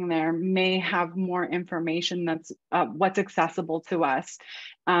working there may have more information that's what's accessible to us.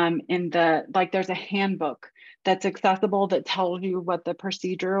 There's a handbook that's accessible that tells you what the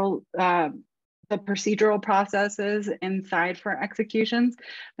procedural the procedural processes inside for executions,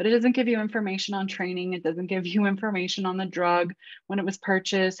 but it doesn't give you information on training. It doesn't give you information on the drug, when it was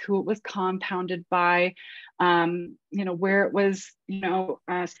purchased, who it was compounded by, where it was,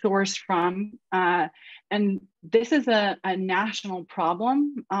 sourced from. And this is a national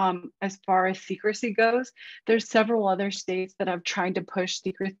problem as far as secrecy goes. There's several other states that have tried to push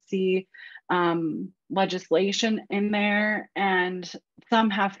secrecy legislation in there, and some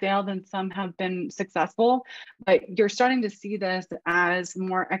have failed and some have been successful. But you're starting to see this as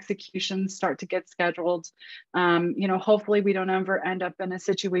more executions start to get scheduled. Hopefully we don't ever end up in a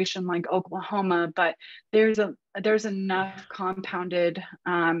situation like Oklahoma, but there's enough compounded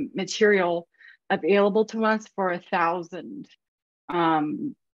material available to us for 1,000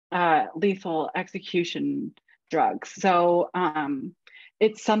 lethal execution drugs. So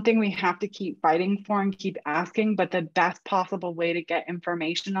it's something we have to keep fighting for and keep asking, but the best possible way to get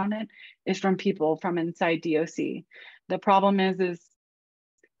information on it is from people from inside DOC. The problem is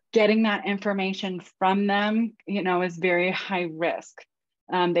getting that information from them, is very high risk.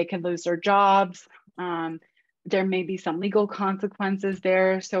 They can lose their jobs. There may be some legal consequences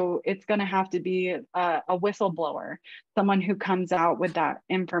there. So it's going to have to be a whistleblower, someone who comes out with that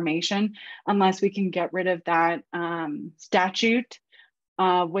information, unless we can get rid of that statute,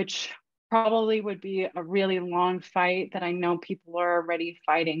 which probably would be a really long fight that I know people are already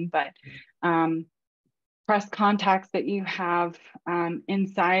fighting. But press contacts that you have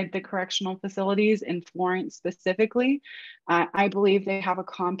inside the correctional facilities in Florence specifically, I believe they have a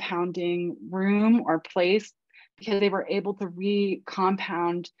compounding room or place, because they were able to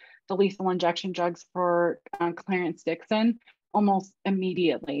re-compound the lethal injection drugs for Clarence Dixon almost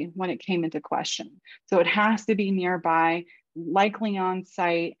immediately when it came into question. So it has to be nearby, likely on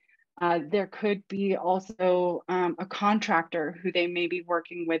site. There could be also a contractor who they may be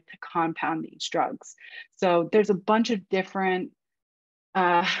working with to compound these drugs. So there's a bunch of different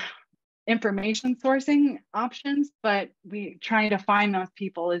information sourcing options, but trying to find those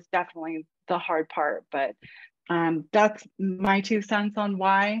people is definitely the hard part. But that's my 2 cents on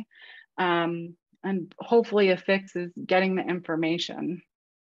why. And hopefully a fix is getting the information.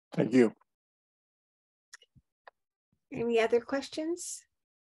 Thank you. Any other questions?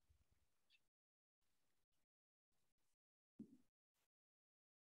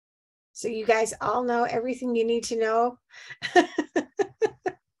 So you guys all know everything you need to know?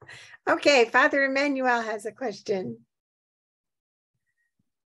 Okay, Father Emmanuel has a question.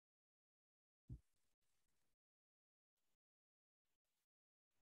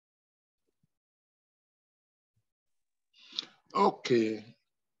 Okay.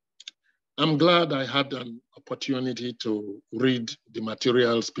 I'm glad I had an opportunity to read the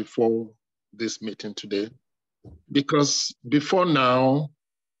materials before this meeting today, because before now,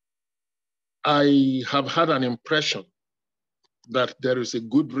 I have had an impression that there is a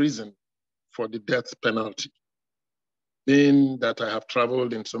good reason for the death penalty, being that I have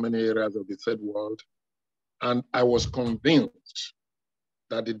traveled in so many areas of the third world, and I was convinced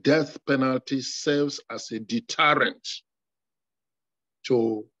that the death penalty serves as a deterrent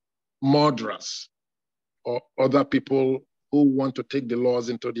to murderers or other people who want to take the laws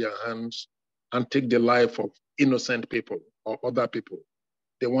into their hands and take the life of innocent people or other people.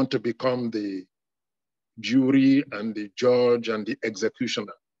 They want to become the jury and the judge and the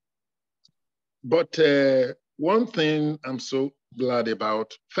executioner. But one thing I'm so glad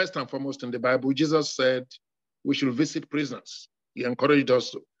about, first and foremost in the Bible, Jesus said we should visit prisoners. He encouraged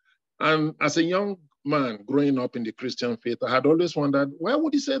us to. And as a young man growing up in the Christian faith, I had always wondered, why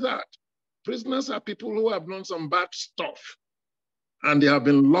would he say that? Prisoners are people who have done some bad stuff and they have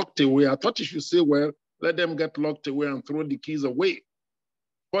been locked away. I thought he should say, well, let them get locked away and throw the keys away.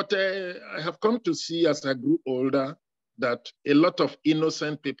 But I have come to see as I grew older that a lot of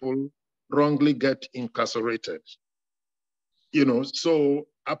innocent people wrongly get incarcerated. So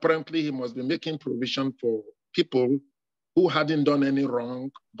apparently he must be making provision for people who hadn't done any wrong,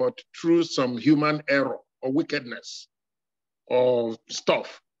 but through some human error or wickedness or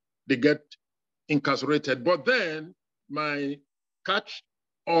stuff, they get incarcerated. But then my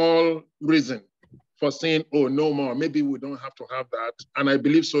catch-all reason for saying, oh, no more, maybe we don't have to have that, and I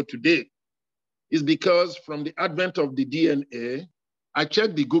believe so today, is because from the advent of the DNA, I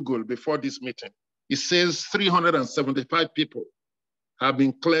checked the Google before this meeting. It says 375 people have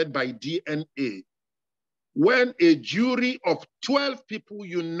been cleared by DNA. When a jury of 12 people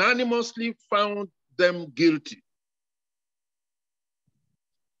unanimously found them guilty,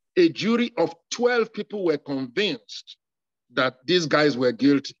 a jury of 12 people were convinced that these guys were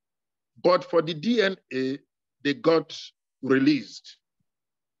guilty. But for the DNA, they got released.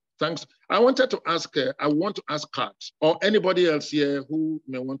 Thanks. I want to ask Kat or anybody else here who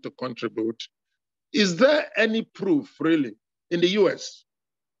may want to contribute. Is there any proof really in the US,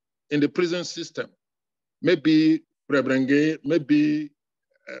 in the prison system? Maybe Reverend Gay, maybe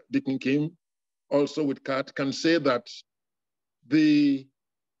Deacon Kim, also with Kat, can say that the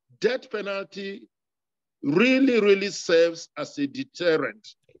death penalty really serves as a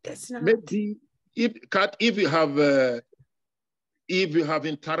deterrent. That's not. Maybe if Kat, if you have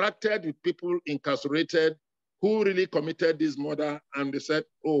interacted with people incarcerated who really committed this murder and they said,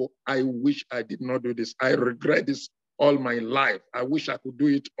 oh, I wish I did not do this. I regret this all my life. I wish I could do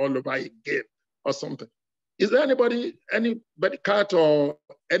it all over again or something. Is there anybody, Kat or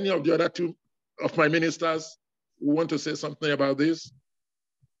any of the other two of my ministers who want to say something about this?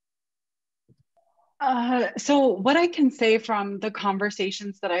 So what I can say from the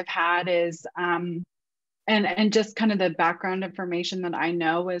conversations that I've had is, and just kind of the background information that I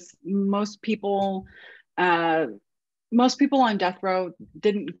know is most people on death row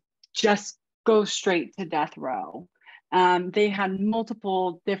didn't just go straight to death row. They had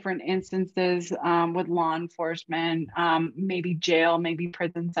multiple different instances with law enforcement, maybe jail, maybe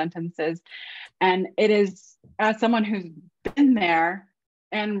prison sentences. And it is, as someone who's been there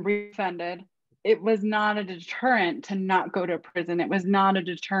and reoffended, it was not a deterrent to not go to prison. It was not a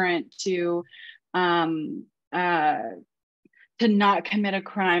deterrent to not commit a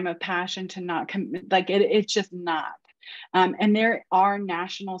crime of passion, to not commit, like it's just not. And there are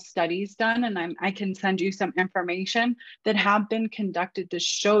national studies done, and I can send you some information that have been conducted to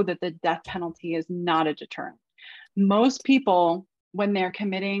show that the death penalty is not a deterrent. Most people, when they're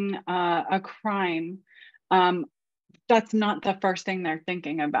committing a crime, that's not the first thing they're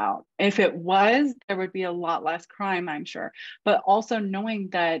thinking about. If it was, there would be a lot less crime, I'm sure. But also knowing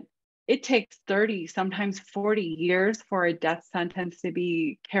that it takes 30, sometimes 40 years for a death sentence to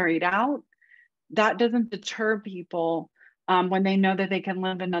be carried out, that doesn't deter people when they know that they can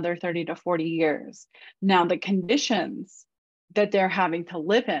live another 30 to 40 years. Now, the conditions that they're having to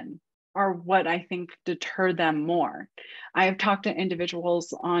live in are what I think deter them more. I have talked to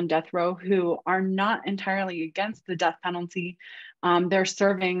individuals on death row who are not entirely against the death penalty. They're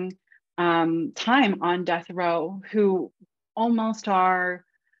serving time on death row who almost are,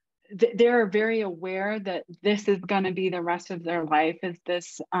 they're very aware that this is going to be the rest of their life, is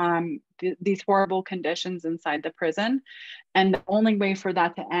this these horrible conditions inside the prison. And the only way for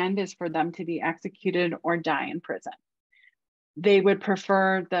that to end is for them to be executed or die in prison. They would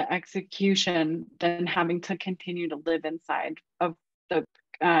prefer the execution than having to continue to live inside of the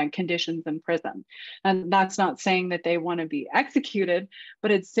conditions in prison. And that's not saying that they want to be executed, but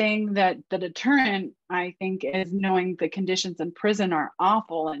it's saying that the deterrent, I think, is knowing the conditions in prison are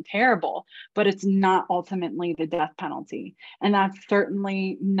awful and terrible, but it's not ultimately the death penalty. And that's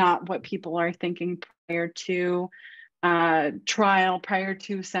certainly not what people are thinking prior to trial, prior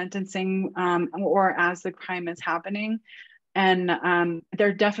to sentencing, or as the crime is happening. And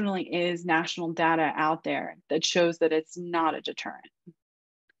there definitely is national data out there that shows that it's not a deterrent.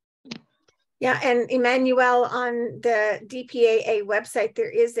 Yeah, and Emmanuel, on the DPAA website, there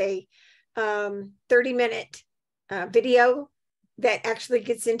is a 30-minute video that actually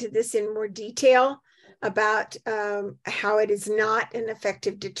gets into this in more detail about how it is not an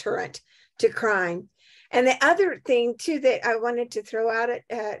effective deterrent to crime. And the other thing too that I wanted to throw out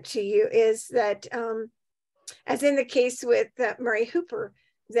to you is that as in the case with Murray Hooper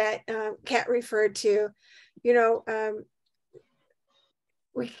that Kat referred to, you know,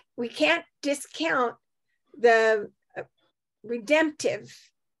 we can't discount the redemptive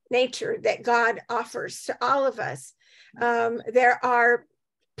nature that God offers to all of us. Are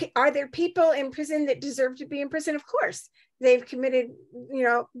there people in prison that deserve to be in prison? Of course, they've committed, you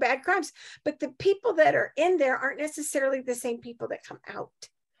know, bad crimes, but the people that are in there aren't necessarily the same people that come out.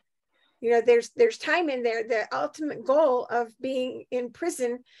 You know, there's time in there. The ultimate goal of being in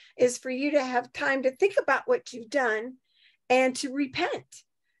prison is for you to have time to think about what you've done and to repent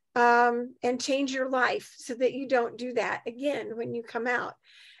and change your life so that you don't do that again when you come out.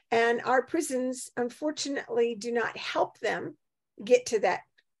 And our prisons, unfortunately, do not help them get to that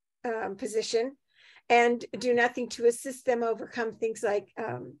position and do nothing to assist them overcome things like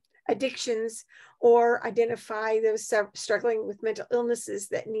addictions or identify those struggling with mental illnesses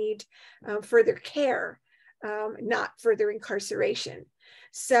that need further care, not further incarceration.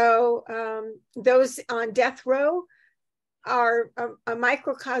 So those on death row are a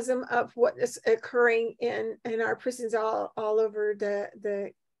microcosm of what is occurring in our prisons all over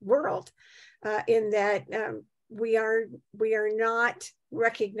the world, in that we are not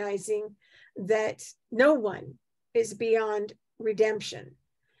recognizing that no one is beyond redemption.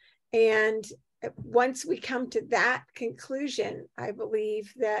 And once we come to that conclusion, I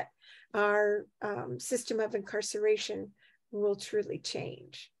believe that our system of incarceration will truly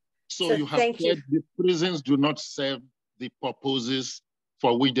change. So you have said the prisons do not serve the purposes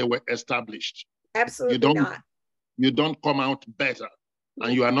for which they were established. Absolutely not. You don't come out better,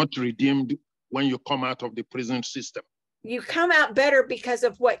 and you are not redeemed when you come out of the prison system. You come out better because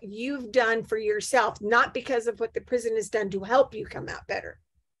of what you've done for yourself, not because of what the prison has done to help you come out better.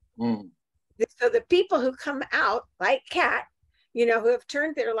 So the people who come out, like Kat, you know, who have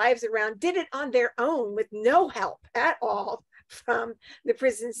turned their lives around, did it on their own with no help at all from the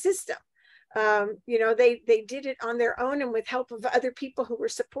prison system. You know, they did it on their own and with help of other people who were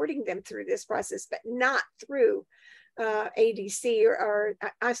supporting them through this process, but not through ADC or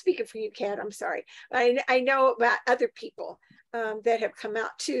I'm speaking for you, Kat, I'm sorry. I know about other people that have come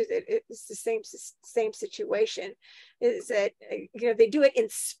out too, that it's the same situation, is that, you know, they do it in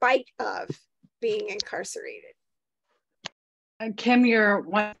spite of being incarcerated. Kim, you're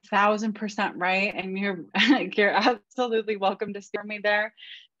 1000% right, and you're absolutely welcome to steer me there.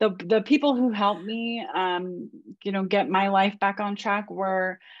 The people who helped me, you know, get my life back on track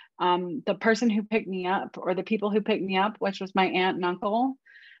were the person who picked me up, or the people who picked me up, which was my aunt and uncle.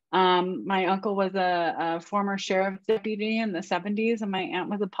 My uncle was a former sheriff's deputy in the 70s, and my aunt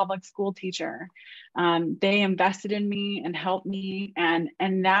was a public school teacher. They invested in me and helped me, and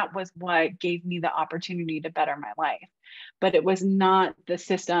that was what gave me the opportunity to better my life. But it was not the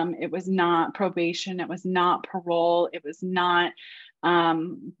system, it was not probation, it was not parole, it was not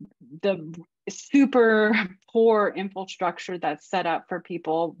the super poor infrastructure that's set up for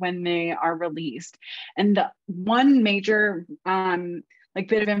people when they are released. And the one major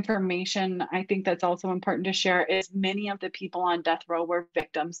bit of information I think that's also important to share is many of the people on death row were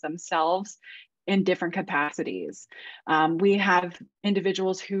victims themselves in different capacities. We have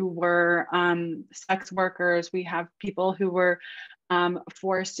individuals who were sex workers. We have people who were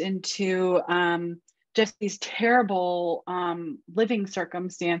forced into just these terrible living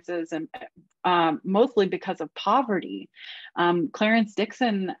circumstances, and mostly because of poverty. Clarence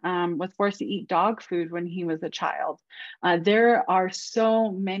Dixon was forced to eat dog food when he was a child. There are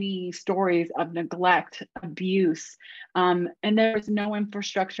so many stories of neglect, abuse, and there was no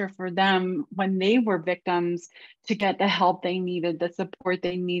infrastructure for them when they were victims to get the help they needed, the support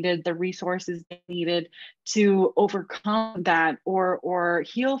they needed, the resources they needed to overcome that or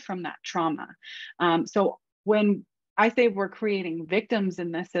heal from that trauma. So when I say we're creating victims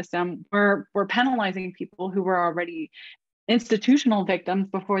in this system, we're penalizing people who were already institutional victims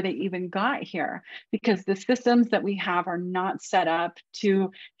before they even got here, because the systems that we have are not set up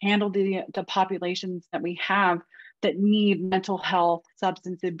to handle the populations that we have that need mental health,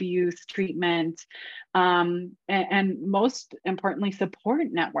 substance abuse treatment, and most importantly, support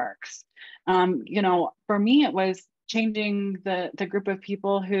networks. You know, for me, it was changing the group of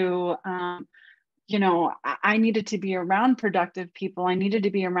people who, you know, I needed to be around productive people. I needed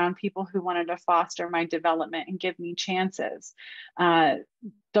to be around people who wanted to foster my development and give me chances.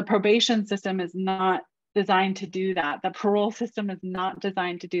 The probation system is not designed to do that. The parole system is not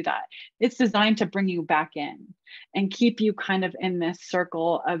designed to do that. It's designed to bring you back in and keep you kind of in this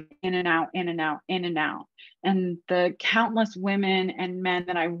circle of in and out, in and out, in and out. And the countless women and men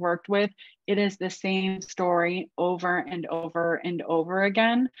that I've worked with, it is the same story over and over and over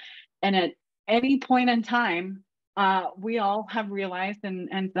again. And at any point in time, we all have realized,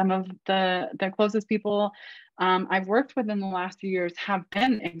 and some of the closest people I've worked with in the last few years have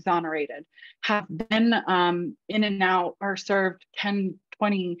been exonerated, have been in and out or served 10,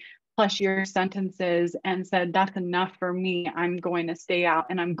 20 plus year sentences and said, that's enough for me. I'm going to stay out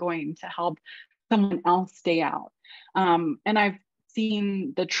and I'm going to help someone else stay out. And I've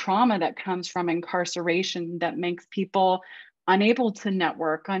seen the trauma that comes from incarceration that makes people unable to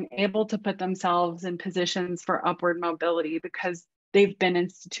network, unable to put themselves in positions for upward mobility because they've been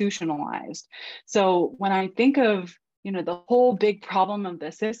institutionalized. So when I think of, you know, the whole big problem of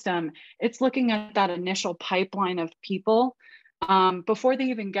the system, it's looking at that initial pipeline of people before they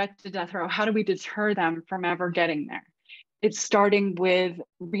even get to death row. How do we deter them from ever getting there? It's starting with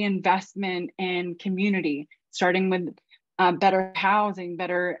reinvestment in community, starting with better housing,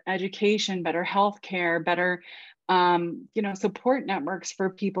 better education, better healthcare, better you know, support networks for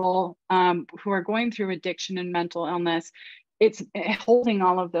people who are going through addiction and mental illness. It's holding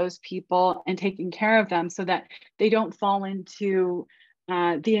all of those people and taking care of them so that they don't fall into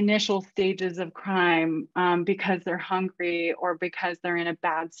the initial stages of crime because they're hungry or because they're in a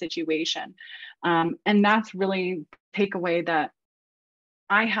bad situation. And that's really takeaway that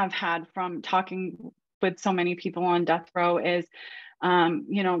I have had from talking with so many people on death row is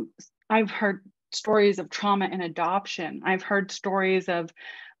You know, I've heard stories of trauma and adoption. I've heard stories of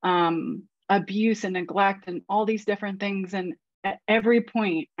abuse and neglect and all these different things. And at every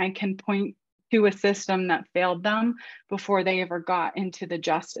point, I can point to a system that failed them before they ever got into the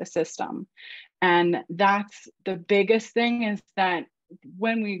justice system. And that's the biggest thing, is that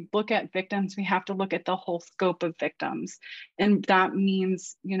when we look at victims, we have to look at the whole scope of victims. And that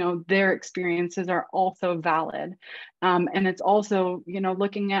means, you know, their experiences are also valid. And it's also, you know,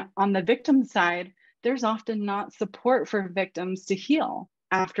 looking at on the victim side, there's often not support for victims to heal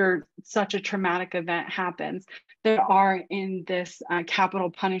after such a traumatic event happens. There are in this capital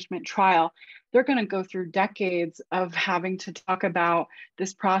punishment trial, they're going to go through decades of having to talk about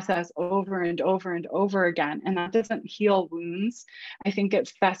this process over and over and over again. And that doesn't heal wounds. I think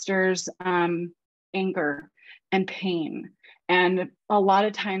it festers anger and pain. And a lot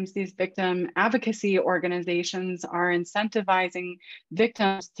of times these victim advocacy organizations are incentivizing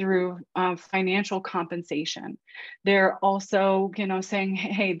victims through financial compensation. They're also, you know, saying,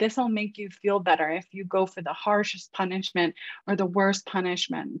 hey, this will make you feel better if you go for the harshest punishment or the worst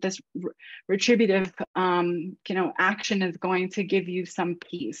punishment. This retributive, you know, action is going to give you some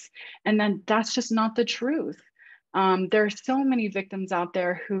peace. And then that's just not the truth. There are so many victims out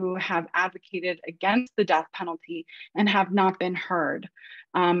there who have advocated against the death penalty and have not been heard.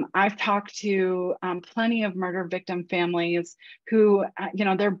 I've talked to plenty of murder victim families who, you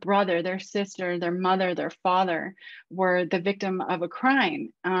know, their brother, their sister, their mother, their father were the victim of a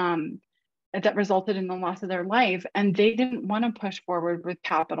crime that resulted in the loss of their life. And they didn't want to push forward with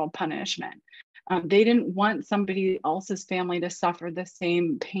capital punishment. They didn't want somebody else's family to suffer the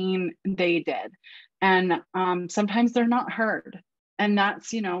same pain they did. And sometimes they're not heard. And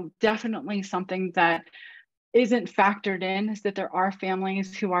that's, you know, definitely something that isn't factored in, is that there are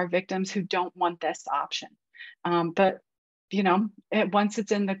families who are victims who don't want this option. But, you know, once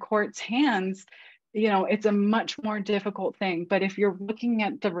it's in the court's hands, you know, it's a much more difficult thing. But if you're looking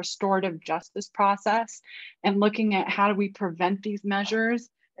at the restorative justice process and looking at how do we prevent these measures,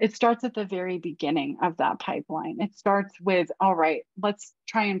 it starts at the very beginning of that pipeline. It starts with, all right, let's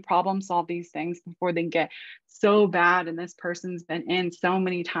try and problem solve these things before they get so bad. And this person's been in so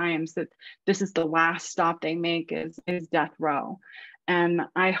many times that this is the last stop they make is death row. And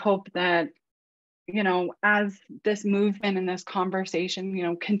I hope that, you know, as this movement and this conversation, you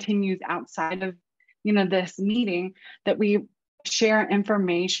know, continues outside of, you know, this meeting, that we share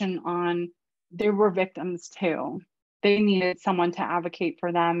information on there were victims too. They needed someone to advocate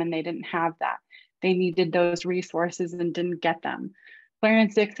for them and they didn't have that. They needed those resources and didn't get them.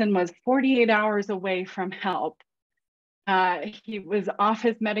 Clarence Dixon was 48 hours away from help. He was off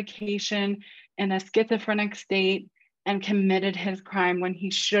his medication in a schizophrenic state and committed his crime when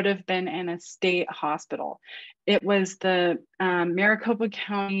he should have been in a state hospital. It was the Maricopa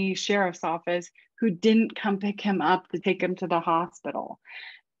County Sheriff's Office who didn't come pick him up to take him to the hospital.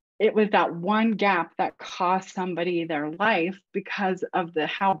 It was that one gap that cost somebody their life because of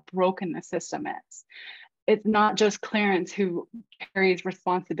how broken the system is. It's not just Clarence who carries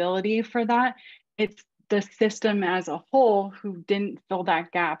responsibility for that. It's the system as a whole who didn't fill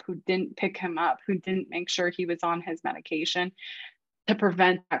that gap, who didn't pick him up, who didn't make sure he was on his medication to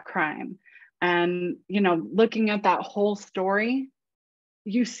prevent that crime. And, you know, looking at that whole story,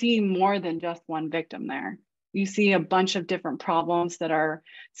 you see more than just one victim there. You see a bunch of different problems that are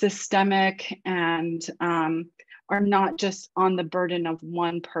systemic and are not just on the burden of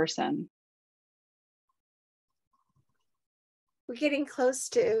one person. We're getting close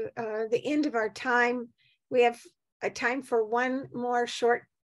to the end of our time. We have a time for one more short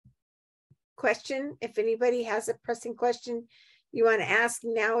question. If anybody has a pressing question you want to ask,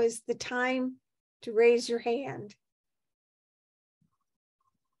 now is the time to raise your hand.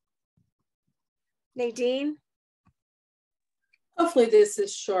 Nadine? Hopefully this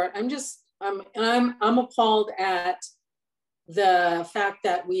is short. I'm appalled at the fact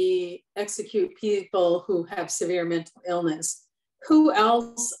that we execute people who have severe mental illness. Who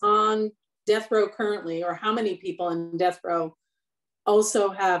else on death row currently, or how many people in death row also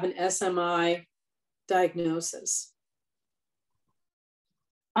have an SMI diagnosis?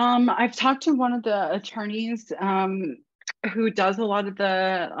 I've talked to one of the attorneys who does a lot of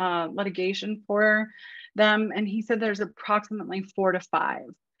the litigation for them, and he said there's approximately 4 to 5.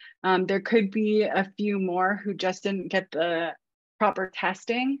 There could be a few more who just didn't get the proper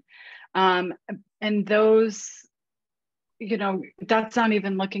testing, and those, you know, that's not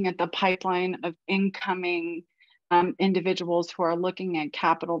even looking at the pipeline of incoming individuals who are looking at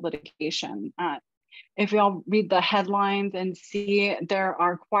capital litigation. If y'all read the headlines and see, there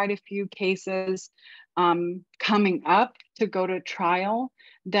are quite a few cases coming up to go to trial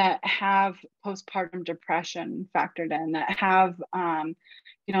that have postpartum depression factored in, that have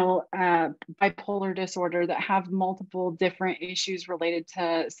bipolar disorder, that have multiple different issues related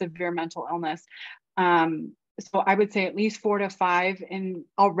to severe mental illness. So I would say at least 4 to 5 in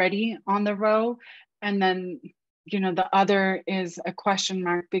already on the row. And then, the other is a question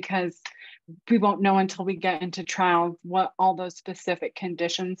mark, because we won't know until we get into trial what all those specific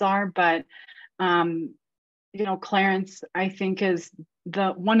conditions are. But, Clarence, I think, is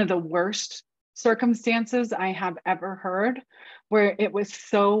one of the worst circumstances I have ever heard, where it was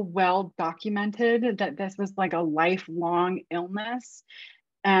so well documented that this was like a lifelong illness.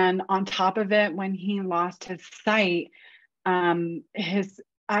 And on top of it, when he lost his sight,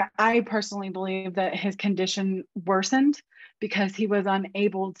 I personally believe that his condition worsened because he was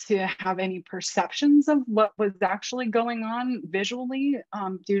unable to have any perceptions of what was actually going on visually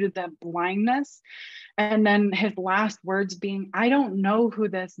due to the blindness. And then his last words being, "I don't know who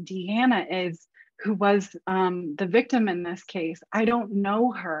this Deanna is, who was the victim in this case. I don't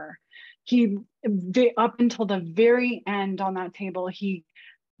know her." He, up until the very end on that table, he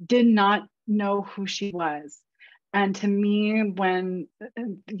did not know who she was. And to me, when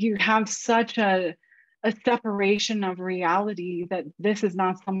you have such a separation of reality, that this is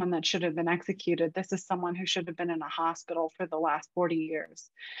not someone that should have been executed. This is someone who should have been in a hospital for the last 40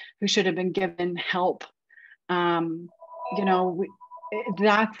 years, who should have been given help. That's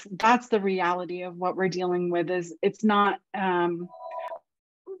the reality of what we're dealing with. Is it's not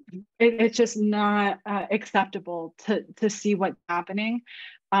it's just not acceptable to see what's happening.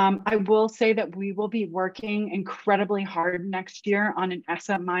 I will say that we will be working incredibly hard next year on an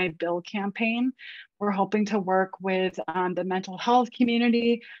SMI bill campaign. We're hoping to work with the mental health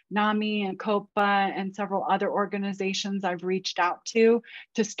community, NAMI and COPA, and several other organizations I've reached out to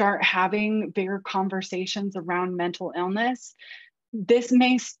start having bigger conversations around mental illness. This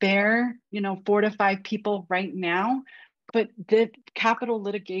may spare, 4 to 5 people right now, but the capital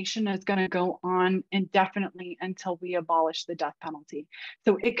litigation is going to go on indefinitely until we abolish the death penalty.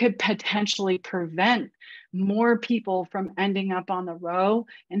 So it could potentially prevent more people from ending up on the row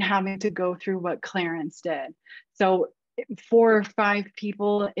and having to go through what Clarence did. So 4 or 5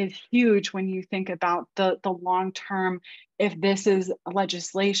 people is huge when you think about the long term. If this is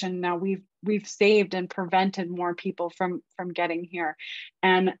legislation, now we've saved and prevented more people from getting here.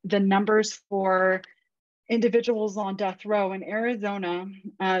 And the numbers for individuals on death row in Arizona,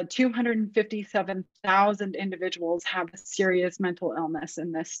 257,000 individuals have a serious mental illness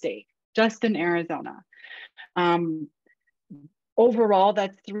in this state, just in Arizona. Overall,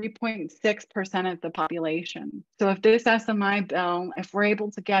 that's 3.6% of the population. So if this SMI bill, if we're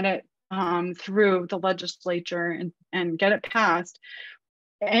able to get it through the legislature and get it passed,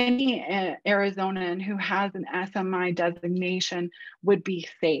 any Arizonan who has an SMI designation would be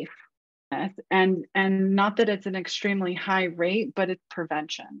safe. And not that it's an extremely high rate, but it's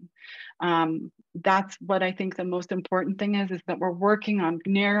prevention. That's what I think the most important thing is that we're working on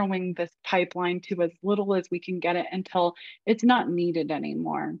narrowing this pipeline to as little as we can get it until it's not needed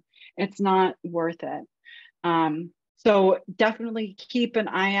anymore. It's not worth it. So definitely keep an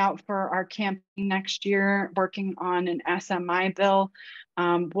eye out for our campaign next year, working on an SMI bill.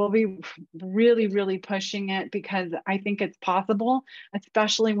 We'll be really, really pushing it because I think it's possible,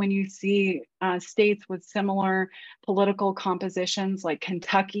 especially when you see states with similar political compositions like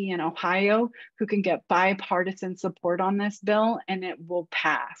Kentucky and Ohio, who can get bipartisan support on this bill and it will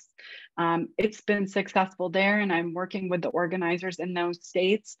pass. It's been successful there, and I'm working with the organizers in those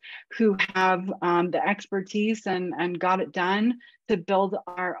states who have the expertise and got it done to build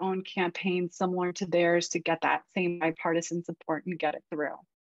our own campaign similar to theirs to get that same bipartisan support and get it through.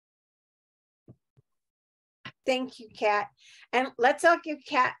 Thank you, Kat. And let's all give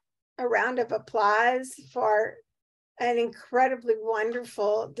Kat a round of applause for an incredibly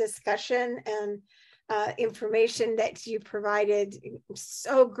wonderful discussion and information that you provided. I'm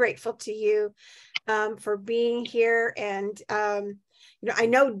so grateful to you for being here. And, I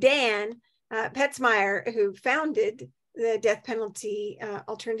know Dan Petzmeyer, who founded the Death Penalty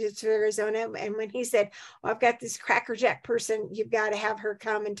Alternatives of Arizona, and when he said, "Well, I've got this crackerjack person, you've got to have her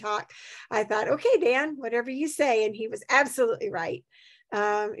come and talk," I thought, okay, Dan, whatever you say. And he was absolutely right.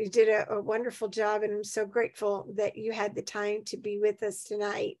 You did a wonderful job, and I'm so grateful that you had the time to be with us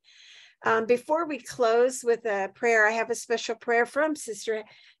tonight. Before we close with a prayer, I have a special prayer from Sister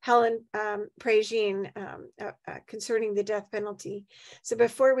Helen Prégine concerning the death penalty. So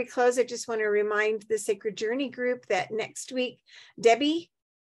before we close, I just want to remind the Sacred Journey group that next week, Debbie,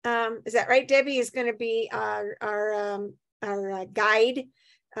 is that right? Debbie is going to be our guide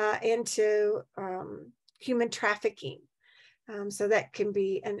into human trafficking. So that can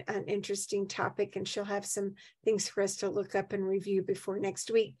be an interesting topic, and she'll have some things for us to look up and review before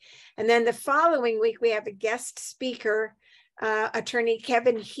next week. And then the following week, we have a guest speaker, Attorney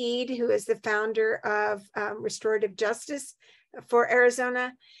Kevin Heed, who is the founder of Restorative Justice for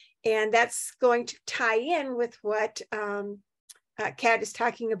Arizona. And that's going to tie in with what Kat is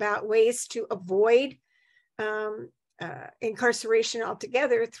talking about, ways to avoid incarceration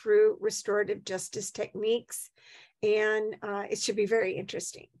altogether through restorative justice techniques. And it should be very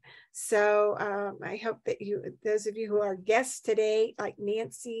interesting. So I hope that those of you who are guests today, like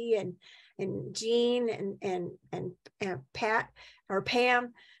Nancy and Jean and Pat or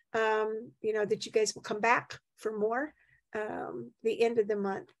Pam, that you guys will come back for more the end of the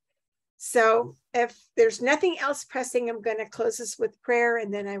month. So if there's nothing else pressing, I'm going to close this with prayer,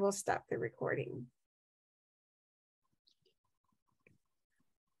 and then I will stop the recording.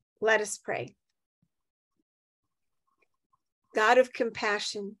 Let us pray. God of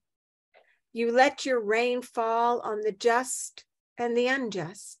compassion, you let your rain fall on the just and the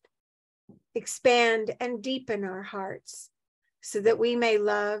unjust. Expand and deepen our hearts so that we may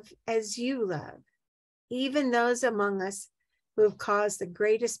love as you love, even those among us who have caused the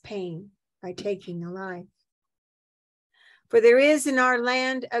greatest pain by taking a life. For there is in our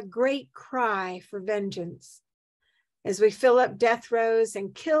land a great cry for vengeance as we fill up death rows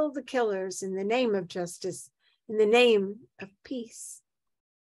and kill the killers in the name of justice, in the name of peace.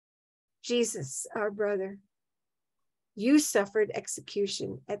 Jesus, our brother, you suffered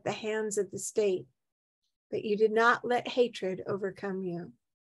execution at the hands of the state, but you did not let hatred overcome you.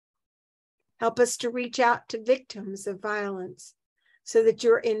 Help us to reach out to victims of violence so that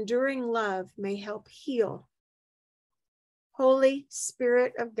your enduring love may help heal. Holy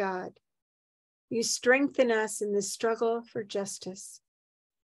Spirit of God, you strengthen us in the struggle for justice.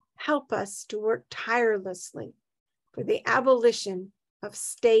 Help us to work tirelessly for the abolition of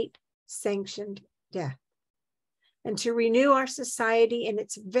state-sanctioned death and to renew our society in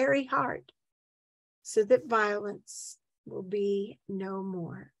its very heart so that violence will be no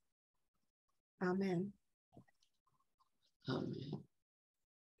more. Amen. Amen.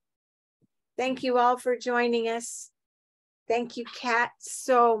 Thank you all for joining us. Thank you, Kat,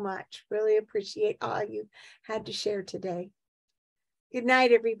 so much. Really appreciate all you had to share today. Good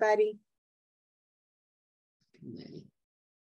night, everybody. Good night.